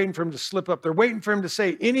 They're waiting for him to slip up. They're waiting for him to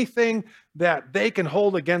say anything that they can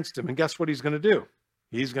hold against him. And guess what he's going to do?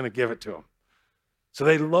 He's going to give it to them. So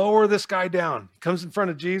they lower this guy down. He comes in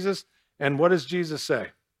front of Jesus. And what does Jesus say?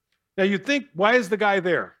 Now you think, why is the guy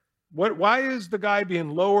there? Why is the guy being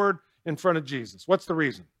lowered in front of Jesus? What's the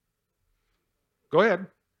reason? Go ahead.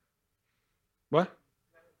 What?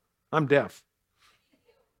 I'm deaf.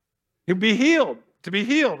 He'll be healed. To be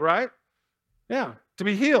healed, right? Yeah, to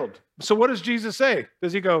be healed. So what does Jesus say?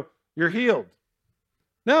 Does he go, you're healed?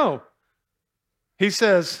 No. He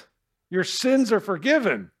says, your sins are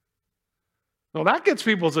forgiven. Well, that gets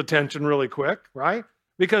people's attention really quick, right?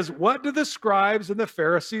 Because what do the scribes and the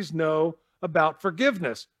Pharisees know about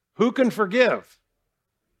forgiveness? Who can forgive?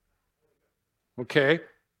 Okay,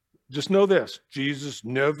 just know this. Jesus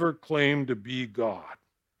never claimed to be God.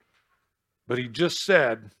 But he just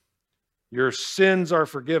said, your sins are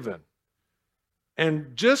forgiven.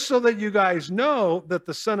 And just so that you guys know that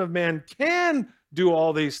the Son of Man can do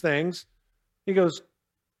all these things, he goes,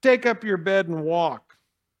 take up your bed and walk.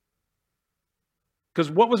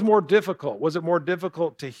 Because what was more difficult? Was it more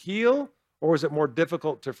difficult to heal or was it more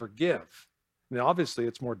difficult to forgive? Now, obviously,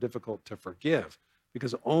 it's more difficult to forgive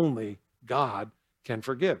because only God can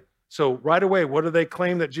forgive. So right away, what do they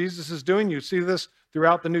claim that Jesus is doing? You see this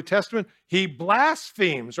throughout the New Testament. He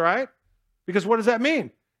blasphemes, right? Because what does that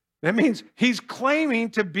mean? That means he's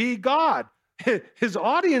claiming to be God. His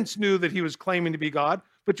audience knew that he was claiming to be God,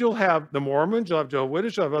 but you'll have the Mormons, you'll have Jehovah's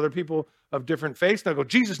Witnesses, you'll have other people of different faiths. They'll go,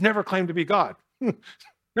 Jesus never claimed to be God.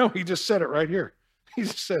 No, he just said it right here. He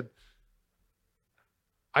just said,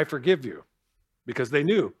 I forgive you, because they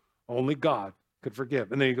knew only God could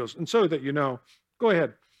forgive. And then he goes, and so that you know, go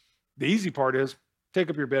ahead. The easy part is take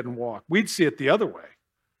up your bed and walk. We'd see it the other way.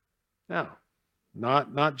 No,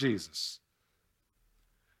 not Jesus.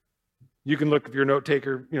 You can look, if you're a note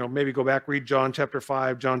taker, maybe go back, read John chapter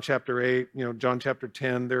 5, John chapter 8, John chapter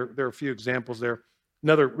 10. There are a few examples there.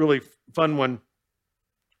 Another really fun one.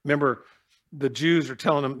 Remember, the Jews are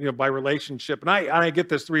telling them, by relationship. And I get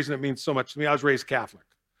this, the reason it means so much to me. I was raised Catholic.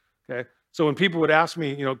 Okay. So when people would ask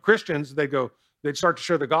me, Christians, they'd start to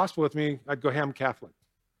share the gospel with me. I'd go, hey, I'm Catholic.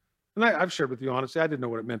 And I've shared with you honestly, I didn't know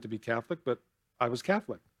what it meant to be Catholic, but I was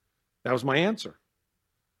Catholic. That was my answer.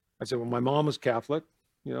 I said, well, my mom was Catholic,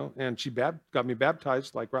 and she got me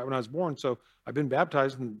baptized like right when I was born. So I've been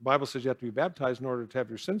baptized, and the Bible says you have to be baptized in order to have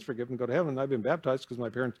your sins forgiven and go to heaven. And I've been baptized because my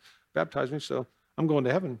parents baptized me, so I'm going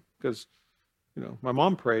to heaven because, my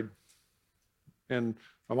mom prayed. And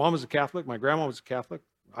my mom was a Catholic, my grandma was a Catholic,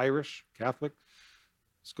 Irish, Catholic.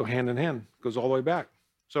 Let's go hand in hand. It goes all the way back.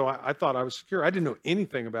 So I thought I was secure. I didn't know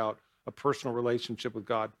anything about a personal relationship with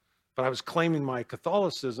God, but I was claiming my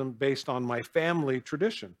Catholicism based on my family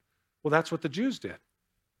tradition. Well, that's what the Jews did.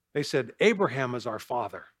 They said, Abraham is our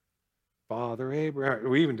father. Father Abraham.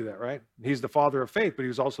 We even do that, right? He's the father of faith, but he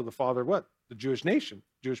was also the father of what? The Jewish nation,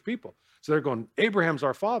 Jewish people. So they're going, Abraham's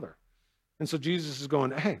our father. And so Jesus is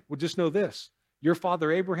going, hey, well, just know this. Your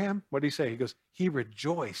father Abraham, what did he say? He goes, he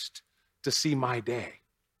rejoiced to see my day.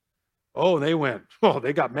 Oh, and they went,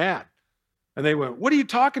 they got mad. And they went, what are you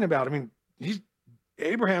talking about? I mean,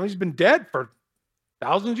 Abraham, he's been dead for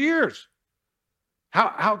thousands of years.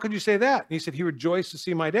 How could you say that? And he said, he rejoiced to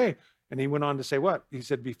see my day. And he went on to say what? He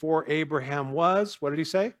said, before Abraham was, what did he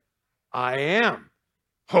say? I am.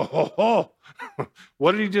 Ho, ho, ho.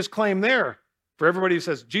 What did he just claim there? For everybody who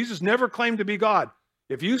says, Jesus never claimed to be God.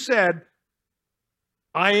 If you said,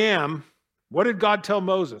 I am, what did God tell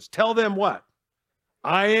Moses? Tell them what?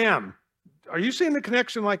 I am. Are you seeing the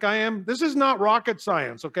connection like I am? This is not rocket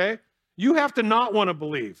science, okay? You have to not want to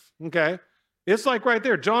believe, okay? It's like right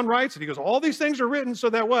there. John writes it. He goes, all these things are written so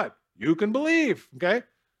that what? You can believe, okay?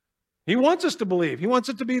 He wants us to believe. He wants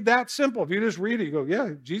it to be that simple. If you just read it, you go,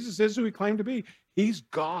 yeah, Jesus is who he claimed to be. He's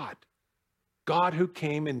God. God who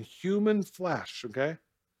came in human flesh, okay?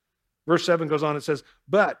 Verse 7 goes on, it says,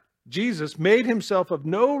 but Jesus made himself of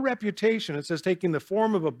no reputation. It says, taking the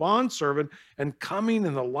form of a bondservant and coming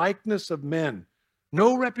in the likeness of men.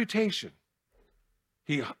 No reputation.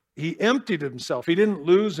 He emptied himself. He didn't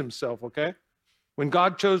lose himself, okay? When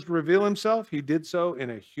God chose to reveal himself, he did so in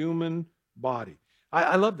a human body.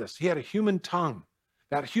 I love this. He had a human tongue.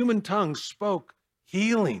 That human tongue spoke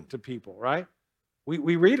healing to people, right?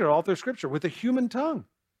 We read it all through Scripture with a human tongue.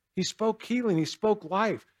 He spoke healing. He spoke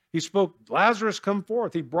life. He spoke, Lazarus, come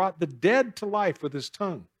forth. He brought the dead to life with his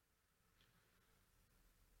tongue.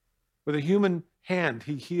 With a human hand,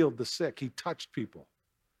 he healed the sick. He touched people.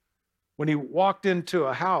 When he walked into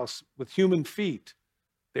a house with human feet,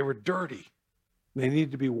 they were dirty. They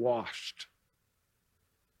needed to be washed.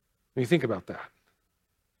 When you think about that.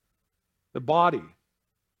 The body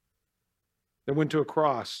that went to a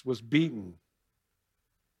cross was beaten,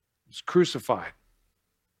 was crucified.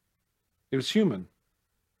 It was human.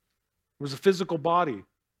 It was a physical body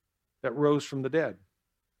that rose from the dead.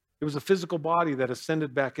 It was a physical body that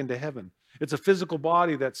ascended back into heaven. It's a physical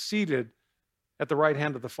body that's seated at the right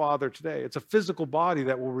hand of the Father today. It's a physical body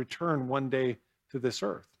that will return one day to this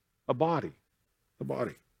earth. A body. A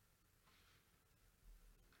body.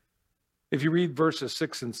 If you read verses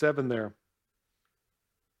 6 and 7 there,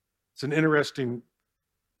 it's an interesting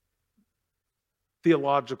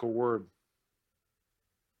theological word.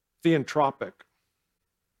 Theanthropic.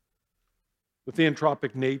 The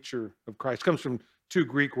theanthropic nature of Christ comes from two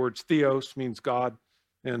Greek words. Theos means God,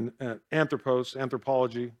 and anthropos,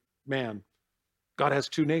 anthropology, man. God has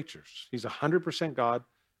two natures. He's 100% God.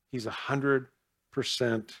 He's 100%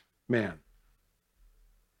 man.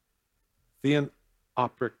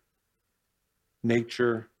 Theanthropic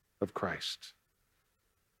nature of Christ.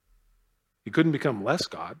 He couldn't become less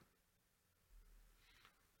God.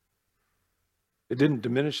 It didn't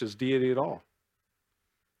diminish his deity at all.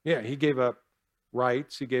 Yeah, he gave up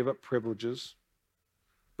rights, he gave up privileges,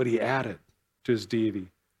 but he added to his deity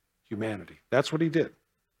humanity. That's what he did.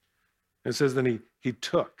 And it says then he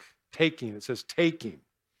took, taking, it says taking.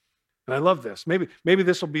 And I love this. Maybe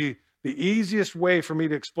this will be the easiest way for me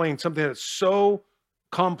to explain something that's so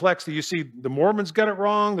complex that you see the Mormons get it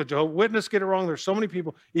wrong, the Jehovah's Witnesses get it wrong. There's so many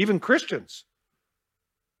people, even Christians.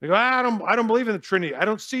 They go, I don't believe in the Trinity. I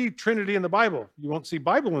don't see Trinity in the Bible. You won't see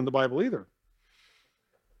Bible in the Bible either.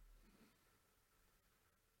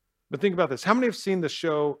 But think about this. How many have seen the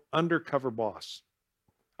show Undercover Boss?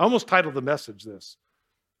 I almost titled the message this.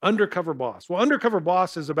 Undercover Boss. Well, Undercover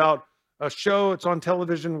Boss is about a show. It's on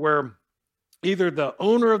television where either the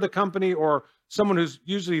owner of the company or someone who's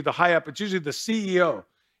usually the high up, it's usually the CEO,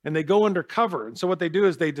 and they go undercover. And so what they do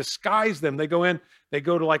is they disguise them. They go in, they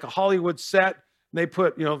go to like a Hollywood set, and they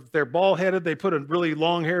put, they're bald headed. They put a really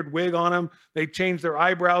long haired wig on them. They change their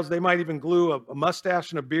eyebrows. They might even glue a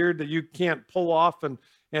mustache and a beard that you can't pull off. And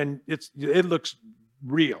it looks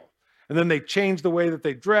real. And then they change the way that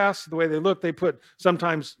they dress, the way they look. They put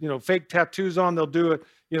sometimes, fake tattoos on. They'll do it,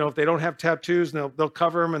 if they don't have tattoos, and they'll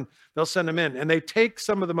cover them and they'll send them in. And they take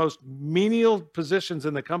some of the most menial positions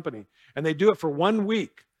in the company, and they do it for 1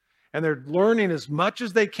 week. And they're learning as much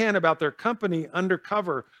as they can about their company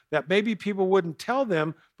undercover that maybe people wouldn't tell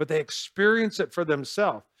them, but they experience it for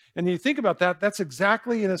themselves. And you think about that, that's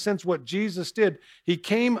exactly, in a sense, what Jesus did. He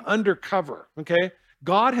came undercover, okay?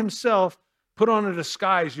 God himself put on a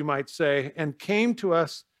disguise, you might say, and came to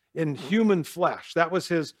us in human flesh. That was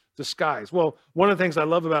his disguise. Well, one of the things I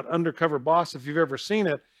love about Undercover Boss, if you've ever seen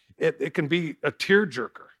it, it can be a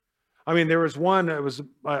tearjerker. I mean, there was one,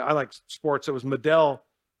 I like sports, it was Medell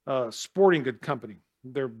Sporting Good Company.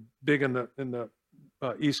 They're big in the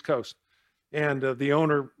East Coast. And the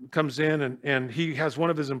owner comes in and he has one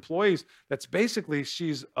of his employees that's basically,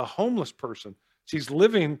 she's a homeless person. She's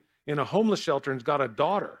living in a homeless shelter and has got a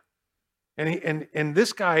daughter. And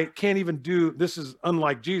this guy can't even do, this is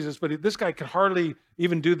unlike Jesus, but this guy can hardly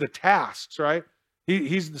even do the tasks, right?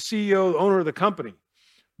 He's the CEO, the owner of the company,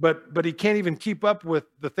 but he can't even keep up with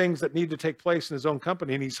the things that need to take place in his own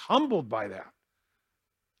company. And he's humbled by that.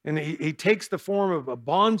 And he takes the form of a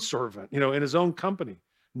bondservant, in his own company.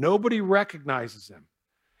 Nobody recognizes him.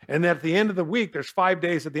 And at the end of the week, there's 5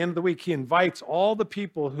 days at the end of the week, he invites all the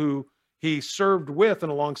people who he served with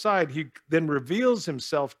and alongside. He then reveals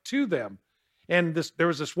himself to them. And there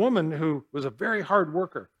was this woman who was a very hard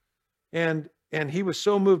worker. And he was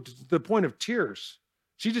so moved to the point of tears.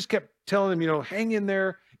 She just kept telling him, hang in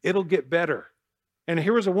there, it'll get better. And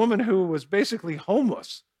here was a woman who was basically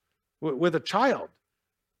homeless with a child.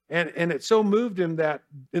 And it so moved him that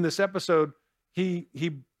in this episode, he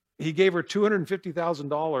gave her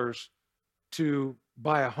 $250,000 to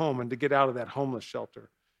buy a home and to get out of that homeless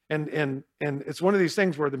shelter. And it's one of these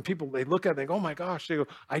things where then people, they look at it and they go, oh my gosh, they go,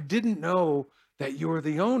 I didn't know that you were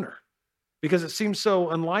the owner. Because it seems so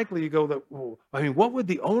unlikely. You go that, well, I mean, what would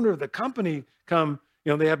the owner of the company come?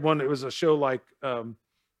 They had one, it was a show like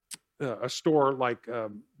a store like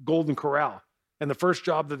Golden Corral. And the first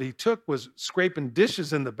job that he took was scraping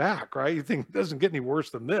dishes in the back, right? You think it doesn't get any worse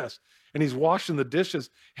than this. And he's washing the dishes.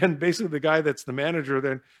 And basically the guy that's the manager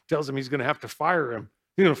then tells him he's going to have to fire him.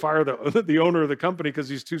 He's going to fire the owner of the company because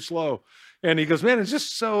he's too slow. And he goes, man, it's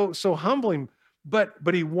just so humbling. But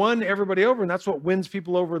he won everybody over. And that's what wins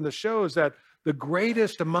people over in the show, is that the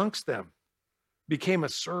greatest amongst them became a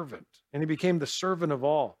servant. And he became the servant of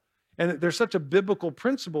all. And there's such a biblical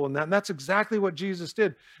principle in that. And that's exactly what Jesus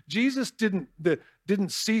did. Jesus didn't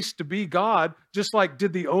cease to be God, just like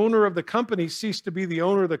did the owner of the company cease to be the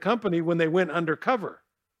owner of the company when they went undercover.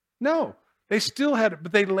 No, they still had it,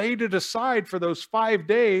 but they laid it aside for those 5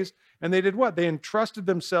 days. And they did what? They entrusted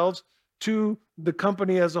themselves to the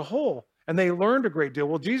company as a whole. And they learned a great deal.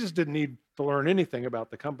 Well, Jesus didn't need to learn anything about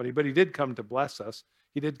the company, but he did come to bless us.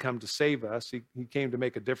 He did come to save us. He came to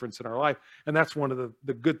make a difference in our life. And that's one of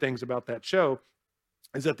the good things about that show,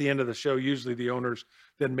 is at the end of the show, usually the owners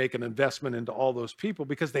then make an investment into all those people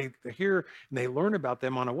because they hear and they learn about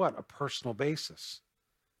them on a personal basis.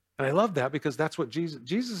 And I love that because that's what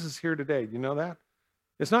Jesus is here today. You know that?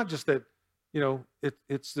 It's not just that,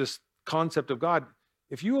 it's this concept of God.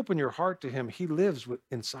 If you open your heart to him, he lives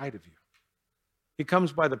inside of you. He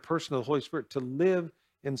comes by the person of the Holy Spirit to live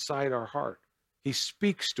inside our heart. He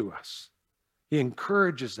speaks to us. He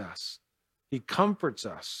encourages us. He comforts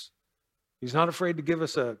us. He's not afraid to give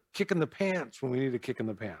us a kick in the pants when we need a kick in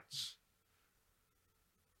the pants.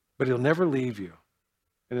 But he'll never leave you,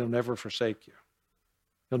 and he'll never forsake you.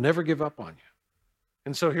 He'll never give up on you.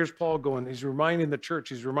 And so here's Paul going, he's reminding the church,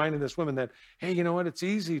 he's reminding this woman that, hey, you know what? It's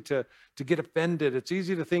easy to get offended. It's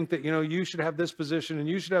easy to think that, you should have this position and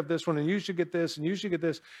you should have this one and you should get this and you should get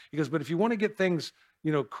this. He goes, but if you want to get things,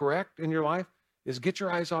 correct in your life, is get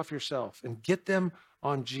your eyes off yourself and get them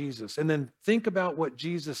on Jesus. And then think about what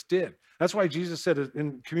Jesus did. That's why Jesus said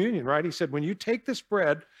in communion, right? He said, when you take this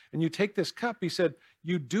bread and you take this cup, he said,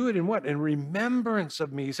 you do it in what? In remembrance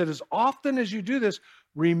of me. He said, as often as you do this,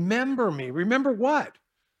 remember me. Remember what?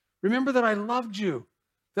 Remember that I loved you,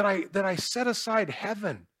 that I set aside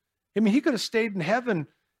heaven. I mean, he could have stayed in heaven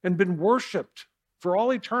and been worshiped for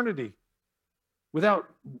all eternity without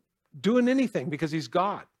doing anything because he's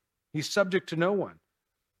God. He's subject to no one.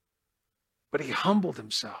 But he humbled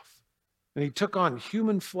himself and he took on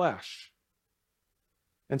human flesh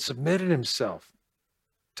and submitted himself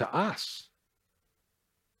to us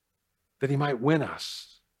that he might win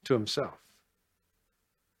us to himself.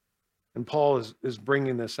 And Paul is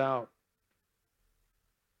bringing this out.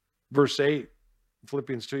 Verse 8,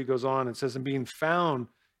 Philippians 2, he goes on and says, and being found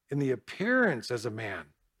in the appearance as a man,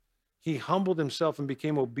 he humbled himself and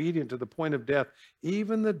became obedient to the point of death,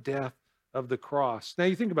 even the death of the cross. Now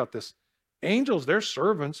you think about this. Angels, they're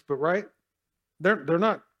servants, but right? They're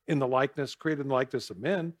not in the likeness, created in the likeness of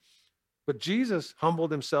men. But Jesus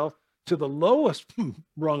humbled himself to the lowest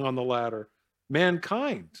rung on the ladder,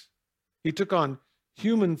 mankind. He took on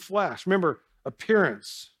human flesh. Remember,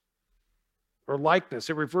 appearance or likeness,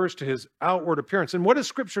 it refers to his outward appearance. And what does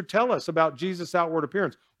Scripture tell us about Jesus' outward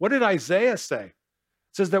appearance? What did Isaiah say?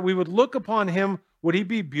 It says that we would look upon him. Would he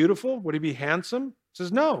be beautiful? Would he be handsome? It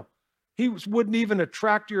says no. He wouldn't even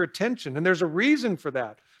attract your attention. And there's a reason for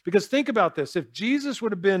that. Because think about this. If Jesus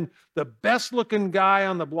would have been the best looking guy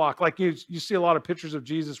on the block, like you see a lot of pictures of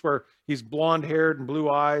Jesus where he's blonde haired and blue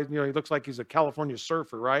eyed, he looks like he's a California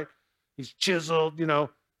surfer, right? He's chiseled, you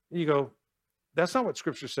go, that's not what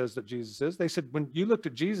Scripture says that Jesus is. They said, when you looked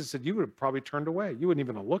at Jesus, you would have probably turned away. You wouldn't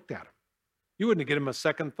even have looked at him. You wouldn't have given him a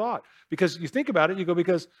second thought. Because you think about it, you go,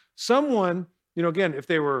 because someone, again, if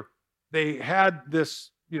they had this,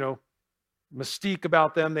 mystique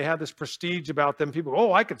about them, they had this prestige about them,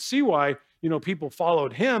 people, I could see why, people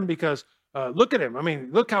followed him because look at him. I mean,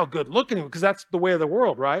 look how good looking he was, because that's the way of the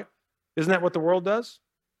world, right? Isn't that what the world does?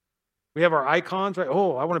 We have our icons, right?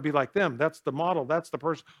 Oh, I want to be like them. That's the model. That's the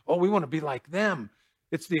person. Oh, we want to be like them.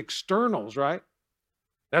 It's the externals, right?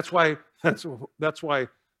 That's why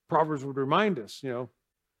Proverbs would remind us,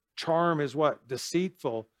 charm is what?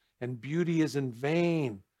 Deceitful, and beauty is in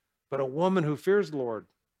vain. But a woman who fears the Lord,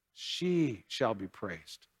 she shall be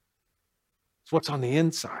praised. It's what's on the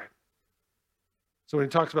inside. So when he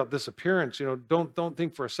talks about this appearance, don't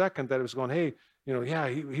think for a second that it was going, hey, yeah,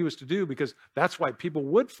 he was to do, because that's why people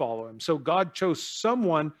would follow him. So God chose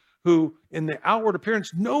someone who in the outward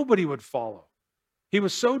appearance, nobody would follow. He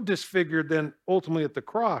was so disfigured then ultimately at the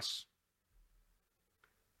cross,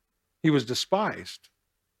 he was despised.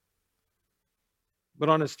 But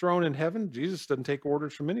on his throne in heaven, Jesus doesn't take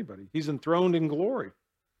orders from anybody. He's enthroned in glory.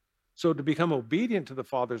 So to become obedient to the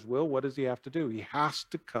Father's will, what does he have to do? He has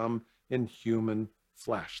to come in human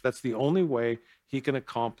flesh. That's the only way he can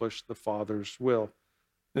accomplish the Father's will.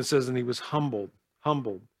 And it says, and he was humbled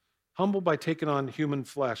by taking on human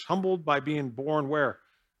flesh, humbled by being born where?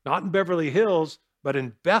 Not in Beverly Hills, but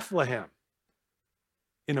in Bethlehem,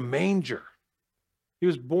 in a manger. He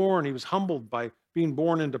was humbled by being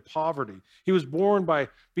born into poverty. He was born by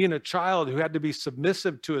being a child who had to be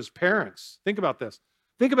submissive to his parents. Think about this.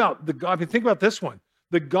 Think about this one.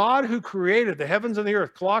 The God who created the heavens and the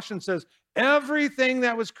earth. Colossians says, everything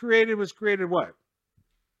that was created what?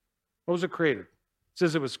 What was it created? It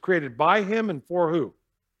says it was created by him and for who?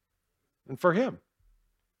 And for him.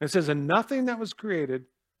 And it says, and nothing that was created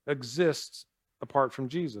exists apart from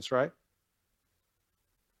Jesus, right?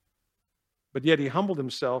 But yet he humbled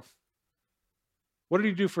himself. What did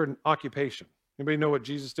he do for an occupation? Anybody know what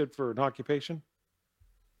Jesus did for an occupation?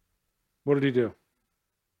 What did he do?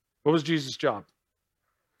 What was Jesus' job?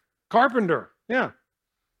 Carpenter. Yeah.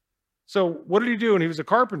 So what did he do when he was a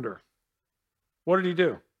carpenter? What did he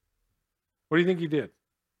do? What do you think he did?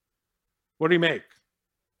 What did he make?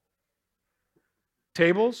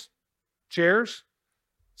 Tables? Chairs?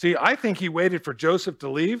 See, I think he waited for Joseph to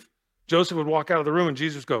leave. Joseph would walk out of the room and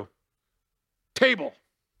Jesus would go, table.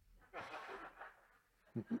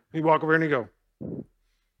 He'd walk over and he'd go,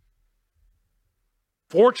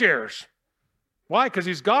 4 chairs. Why? Because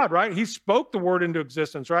he's God, right? He spoke the word into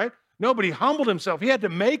existence, right? No, but he humbled himself. He had to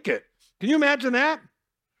make it. Can you imagine that?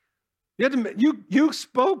 You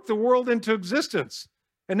spoke the world into existence,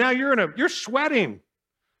 and now you're sweating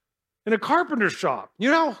in a carpenter's shop.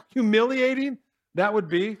 You know how humiliating that would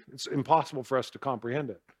be? It's impossible for us to comprehend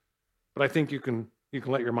it. But I think you can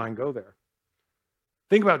let your mind go there.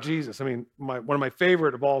 Think about Jesus. I mean, one of my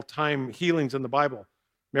favorite of all time healings in the Bible.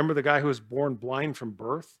 Remember the guy who was born blind from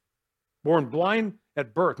birth? Born blind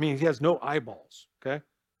at birth, meaning he has no eyeballs, okay?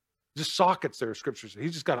 Just sockets there, scripture says.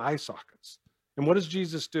 He's just got eye sockets. And what does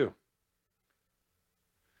Jesus do?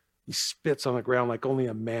 He spits on the ground like only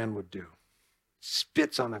a man would do.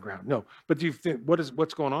 Spits on the ground. No, but do you think,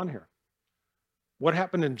 what's going on here? What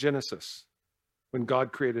happened in Genesis when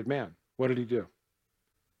God created man? What did he do?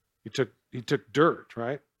 He took dirt,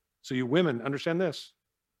 right? So you women, understand this.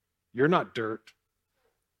 You're not dirt.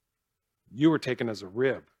 You were taken as a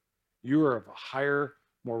rib. You are of a higher,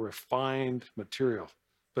 more refined material.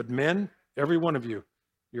 But men, every one of you,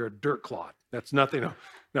 you're a dirt clod. That's nothing.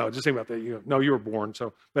 No, just think about that. You were born.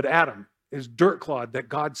 But Adam is dirt clod that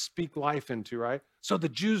God speak life into, right? So the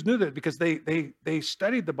Jews knew that because they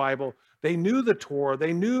studied the Bible. They knew the Torah.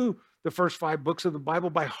 They knew the first 5 books of the Bible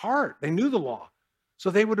by heart. They knew the law. So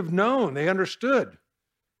they would have known. They understood.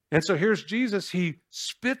 And so here's Jesus. He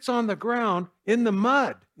spits on the ground in the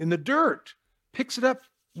mud, in the dirt, picks it up,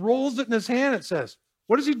 rolls it in his hand, it says.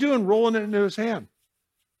 What is he doing rolling it into his hand?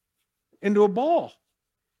 Into a ball.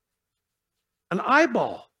 An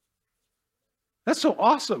eyeball. That's so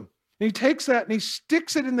awesome. And he takes that and he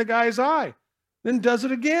sticks it in the guy's eye. Then does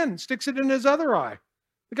it again. Sticks it in his other eye.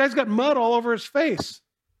 The guy's got mud all over his face.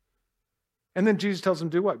 And then Jesus tells him,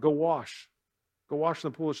 do what? Go wash. Go wash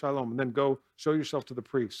in the pool of Siloam. And then go show yourself to the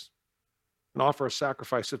priest. And offer a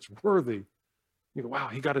sacrifice that's worthy. You go, wow,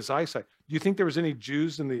 he got his eyesight. Do you think there was any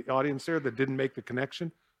Jews in the audience there that didn't make the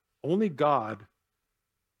connection? Only God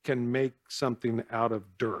can make something out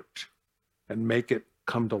of dirt and make it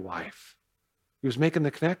come to life. He was making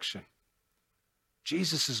the connection.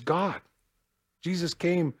 Jesus is God. Jesus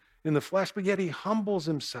came in the flesh, but yet he humbles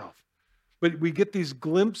himself. But we get these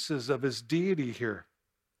glimpses of his deity here.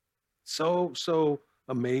 So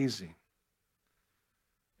amazing.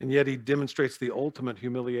 And yet he demonstrates the ultimate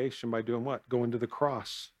humiliation by doing what? Going to the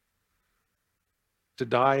cross. To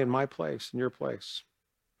die in my place, in your place.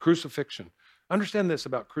 Crucifixion. Understand this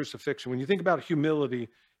about crucifixion. When you think about humility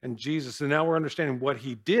and Jesus, and now we're understanding what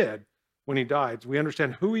he did when he died. We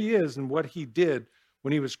understand who he is and what he did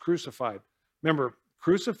when he was crucified. Remember,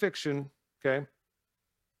 crucifixion, okay?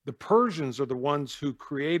 The Persians are the ones who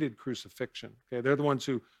created crucifixion. Okay, they're the ones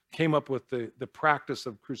who came up with the practice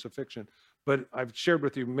of crucifixion. But I've shared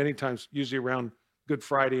with you many times, usually around Good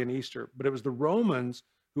Friday and Easter, but it was the Romans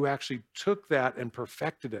who actually took that and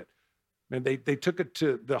perfected it. And they took it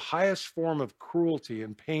to the highest form of cruelty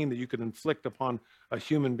and pain that you could inflict upon a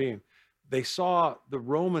human being. The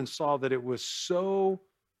Romans saw that it was so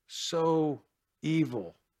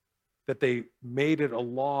evil that they made it a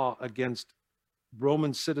law against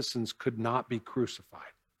Roman citizens could not be crucified.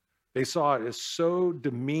 They saw it as so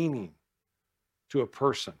demeaning to a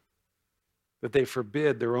person that they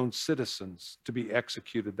forbid their own citizens to be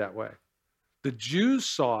executed that way. The Jews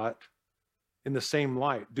saw it in the same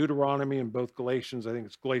light. Deuteronomy in both Galatians, I think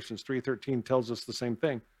it's Galatians 3:13, tells us the same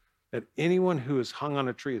thing, that anyone who is hung on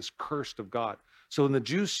a tree is cursed of God. So when the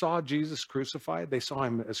Jews saw Jesus crucified, they saw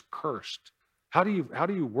him as cursed. How do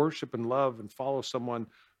you worship and love and follow someone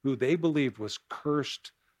who they believed was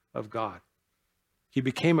cursed of God? He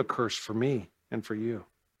became a curse for me and for you.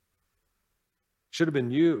 Should have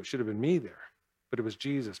been you, should have been me there. But it was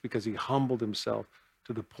Jesus, because he humbled himself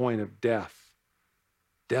to the point of death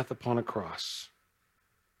upon a cross.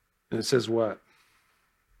 And it says what? It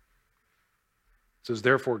says,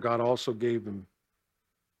 therefore God also gave him,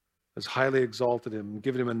 has highly exalted him, and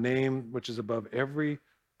given him a name which is above every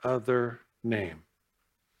other name.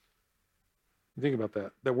 You think about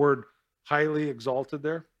that. That word highly exalted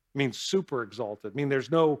there means super exalted. I mean,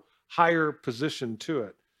 there's no higher position to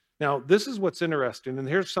it. Now, this is what's interesting, and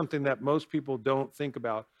here's something that most people don't think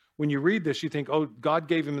about. When you read this, you think, oh, God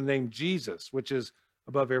gave him the name Jesus, which is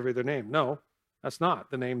above every other name. No, that's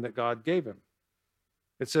not the name that God gave him.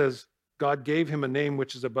 It says, God gave him a name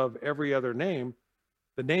which is above every other name.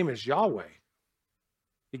 The name is Yahweh.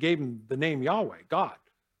 He gave him the name Yahweh, God.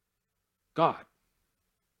 God.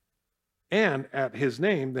 And at his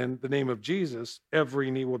name, then the name of Jesus,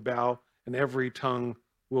 every knee will bow and every tongue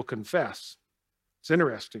will confess. It's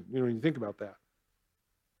interesting, when you think about that.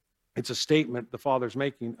 It's a statement the Father's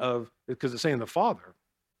making of, because it's saying the Father,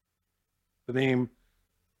 the name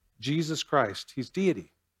Jesus Christ, he's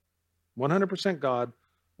deity. 100% God,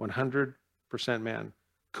 100% man.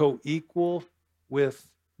 Co-equal with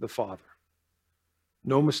the Father.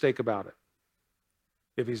 No mistake about it.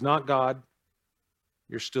 If he's not God,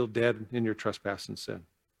 you're still dead in your trespass and sin.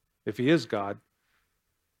 If he is God,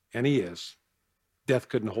 and he is, death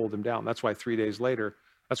couldn't hold him down. That's why 3 days later,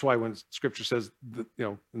 that's why when Scripture says,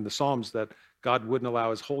 in the Psalms, that God wouldn't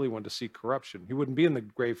allow his Holy One to see corruption. He wouldn't be in the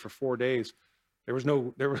grave for 4 days. There was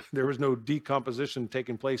no decomposition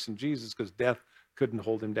taking place in Jesus, because death couldn't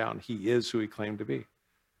hold him down. He is who he claimed to be.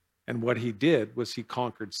 And what he did was he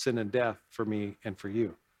conquered sin and death for me and for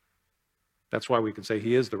you. That's why we can say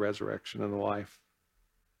he is the resurrection and the life.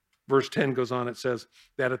 Verse 10 goes on, it says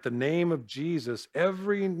that at the name of Jesus,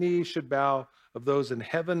 every knee should bow, of those in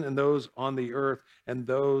heaven and those on the earth and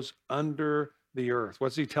those under the earth.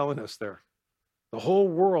 What's he telling us there? The whole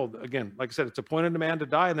world, again, like I said, it's appointed a man to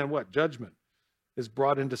die, and then what? Judgment is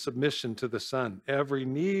brought into submission to the Son. Every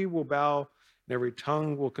knee will bow and every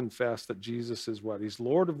tongue will confess that Jesus is what? He's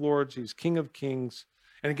Lord of lords, he's King of kings.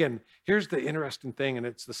 And again, here's the interesting thing, and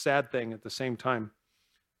it's the sad thing at the same time.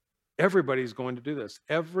 Everybody's going to do this.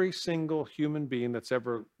 Every single human being that's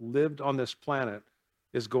ever lived on this planet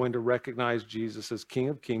is going to recognize Jesus as King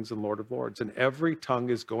of kings and Lord of lords. And every tongue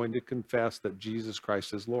is going to confess that Jesus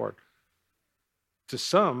Christ is Lord. To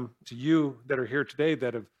some, to you that are here today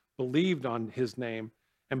that have believed on his name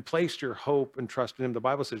and placed your hope and trust in him, the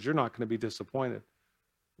Bible says you're not going to be disappointed.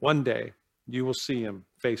 One day you will see him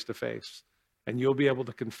face to face, and you'll be able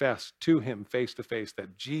to confess to him face to face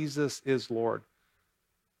that Jesus is Lord.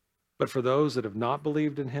 But for those that have not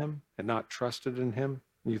believed in him and not trusted in him,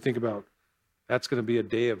 and you think about, that's going to be a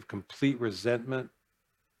day of complete resentment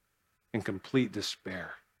and complete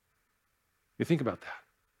despair. You think about that.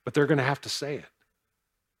 But they're going to have to say it.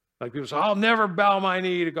 Like people say, I'll never bow my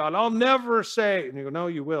knee to God. I'll never say. And you go, no,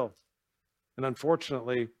 you will. And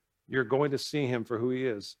unfortunately, you're going to see him for who he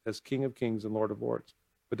is, as King of kings and Lord of lords.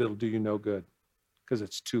 But it'll do you no good, because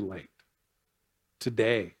it's too late.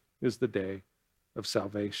 Today is the day of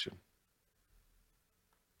salvation.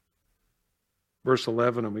 Verse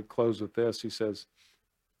 11, and we close with this, he says,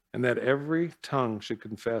 and that every tongue should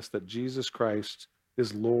confess that Jesus Christ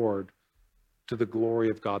is Lord, to the glory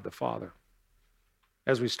of God the Father.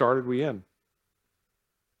 As we started, we end.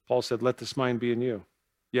 Paul said, let this mind be in you.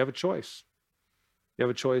 You have a choice. You have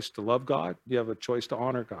a choice to love God. You have a choice to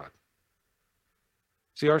honor God.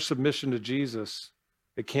 See, our submission to Jesus,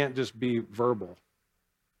 it can't just be verbal.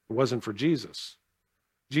 It wasn't for Jesus.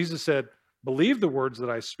 Jesus said, believe the words that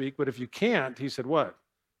I speak, but if you can't, he said what?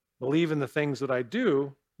 Believe in the things that I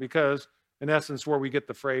do, because in essence, where we get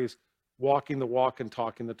the phrase, walking the walk and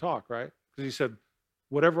talking the talk, right? Because he said,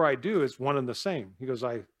 whatever I do is one and the same. He goes,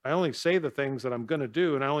 I only say the things that I'm going to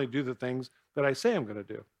do, and I only do the things that I say I'm going to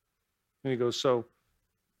do. And he goes, so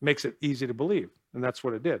makes it easy to believe. And that's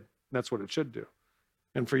what it did. And that's what it should do.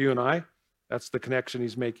 And for you and I, that's the connection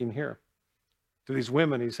he's making here. To these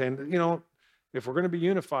women, he's saying, If we're going to be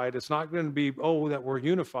unified, it's not going to be, oh, that we're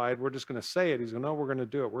unified. We're just going to say it. He's going, no, we're going to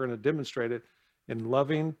do it. We're going to demonstrate it in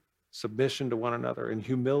loving submission to one another, in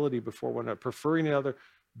humility before one another, preferring the other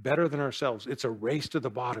better than ourselves. It's a race to the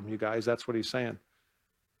bottom, you guys. That's what he's saying.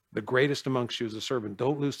 The greatest amongst you is a servant.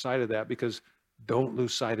 Don't lose sight of that, because don't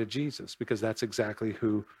lose sight of Jesus, because that's exactly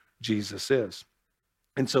who Jesus is.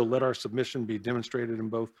 And so let our submission be demonstrated in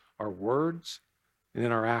both our words and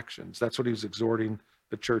in our actions. That's what he was exhorting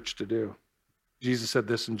the church to do. Jesus said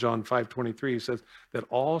this in John 5:23. He says that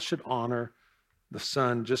all should honor the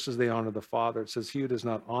Son just as they honor the Father. It says, he who does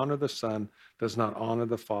not honor the Son does not honor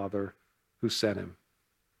the Father who sent him.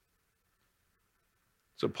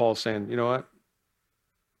 So Paul's saying, you know what?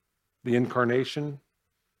 The incarnation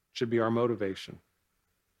should be our motivation.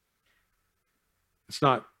 It's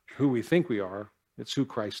not who we think we are, it's who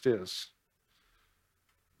Christ is.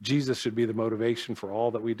 Jesus should be the motivation for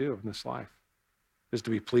all that we do in this life, is to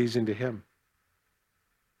be pleasing to him.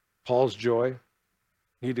 Paul's joy,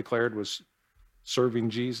 he declared, was serving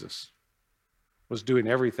Jesus, was doing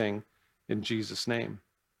everything in Jesus' name.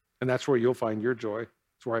 And that's where you'll find your joy.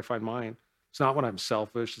 It's where I find mine. It's not when I'm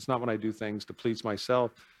selfish. It's not when I do things to please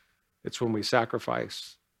myself. It's when we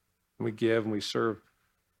sacrifice and we give and we serve,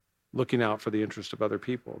 looking out for the interest of other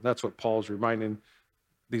people. That's what Paul's reminding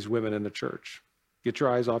these women in the church. Get your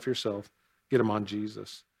eyes off yourself. Get them on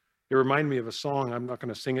Jesus. It reminded me of a song. I'm not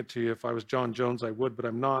going to sing it to you. If I was John Jones, I would, but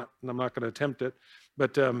I'm not, and I'm not going to attempt it.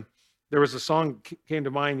 But there was a song came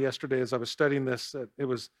to mind yesterday as I was studying this. It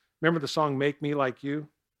was, remember the song, Make Me Like You?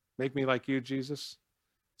 Make me like you, Jesus.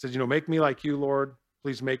 It says, make me like you, Lord.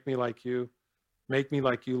 Please make me like you. Make me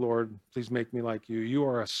like you, Lord. Please make me like you. You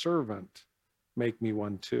are a servant. Make me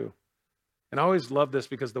one too. And I always love this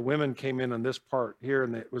because the women came in on this part here,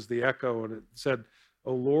 and it was the echo, and it said,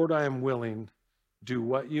 oh, Lord, I am willing. Do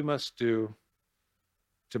what you must do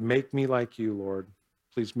to make me like you, Lord.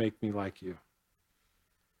 Please make me like you.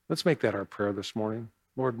 Let's make that our prayer this morning.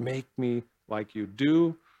 Lord, make me like you.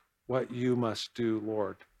 Do what you must do,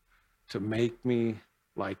 Lord, to make me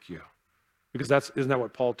like you. Because isn't that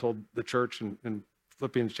what Paul told the church in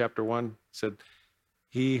Philippians chapter 1? He said,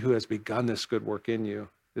 he who has begun this good work in you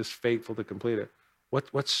is faithful to complete it.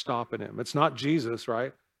 What's stopping him? It's not Jesus,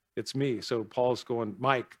 right? It's me. So Paul's going,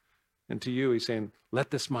 Mike, and to you, he's saying,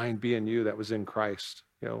 let this mind be in you that was in Christ,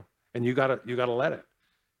 and you gotta let it.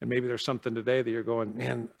 And maybe there's something today that you're going,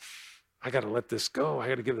 man, I gotta let this go. I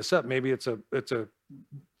gotta give this up. Maybe it's a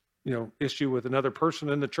issue with another person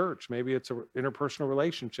in the church. Maybe it's an interpersonal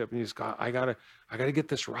relationship, and you just I gotta get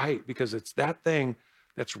this right, because it's that thing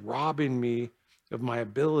that's robbing me of my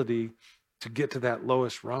ability to get to that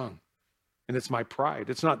lowest rung. And it's my pride.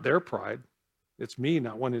 It's not their pride. It's me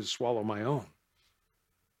not wanting to swallow my own.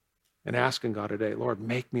 And asking God today, Lord,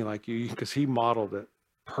 make me like you, because he modeled it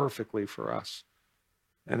perfectly for us.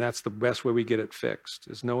 And that's the best way we get it fixed,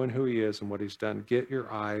 is knowing who he is and what he's done. Get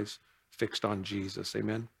your eyes fixed on Jesus.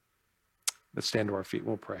 Amen. Let's stand to our feet and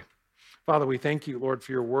we'll pray. Father, we thank you, Lord,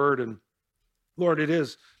 for your word. And Lord, it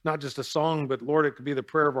is not just a song, but Lord, it could be the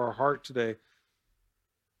prayer of our heart today.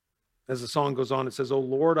 As the song goes on, it says, oh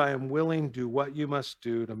Lord, I am willing, do what you must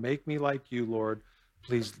do to make me like you, Lord.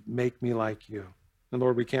 Please make me like you. And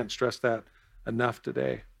Lord, we can't stress that enough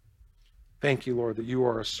today. Thank you, Lord, that you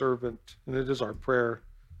are a servant. And it is our prayer,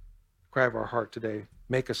 cry of our heart today.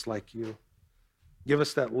 Make us like you. Give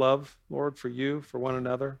us that love, Lord, for you, for one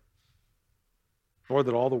another. Lord,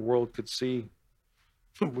 that all the world could see.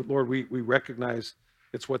 Lord, we recognize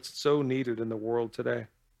it's what's so needed in the world today.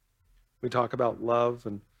 We talk about love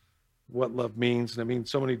and what love means, and it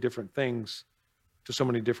means so many different things to so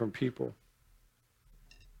many different people.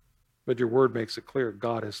 But your word makes it clear,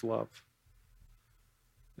 God is love.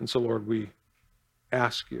 And so, Lord, we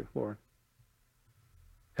ask you, Lord,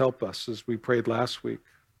 help us, as we prayed last week,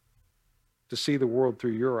 to see the world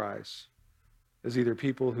through your eyes, as either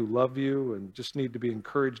people who love you and just need to be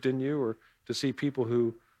encouraged in you, or to see people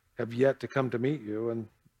who have yet to come to meet you. And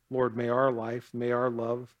Lord, may our life, may our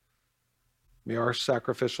love, may our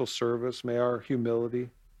sacrificial service, may our humility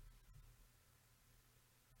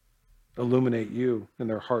illuminate you in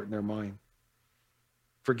their heart and their mind.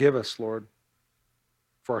 Forgive us, Lord,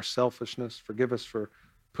 for our selfishness. Forgive us for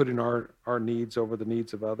putting our needs over the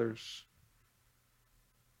needs of others.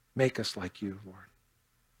 Make us like you, Lord.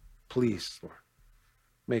 Please, Lord,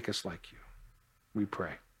 make us like you. We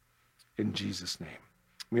pray in Jesus' name.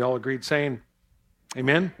 We all agreed saying,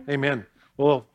 amen? Amen. Well,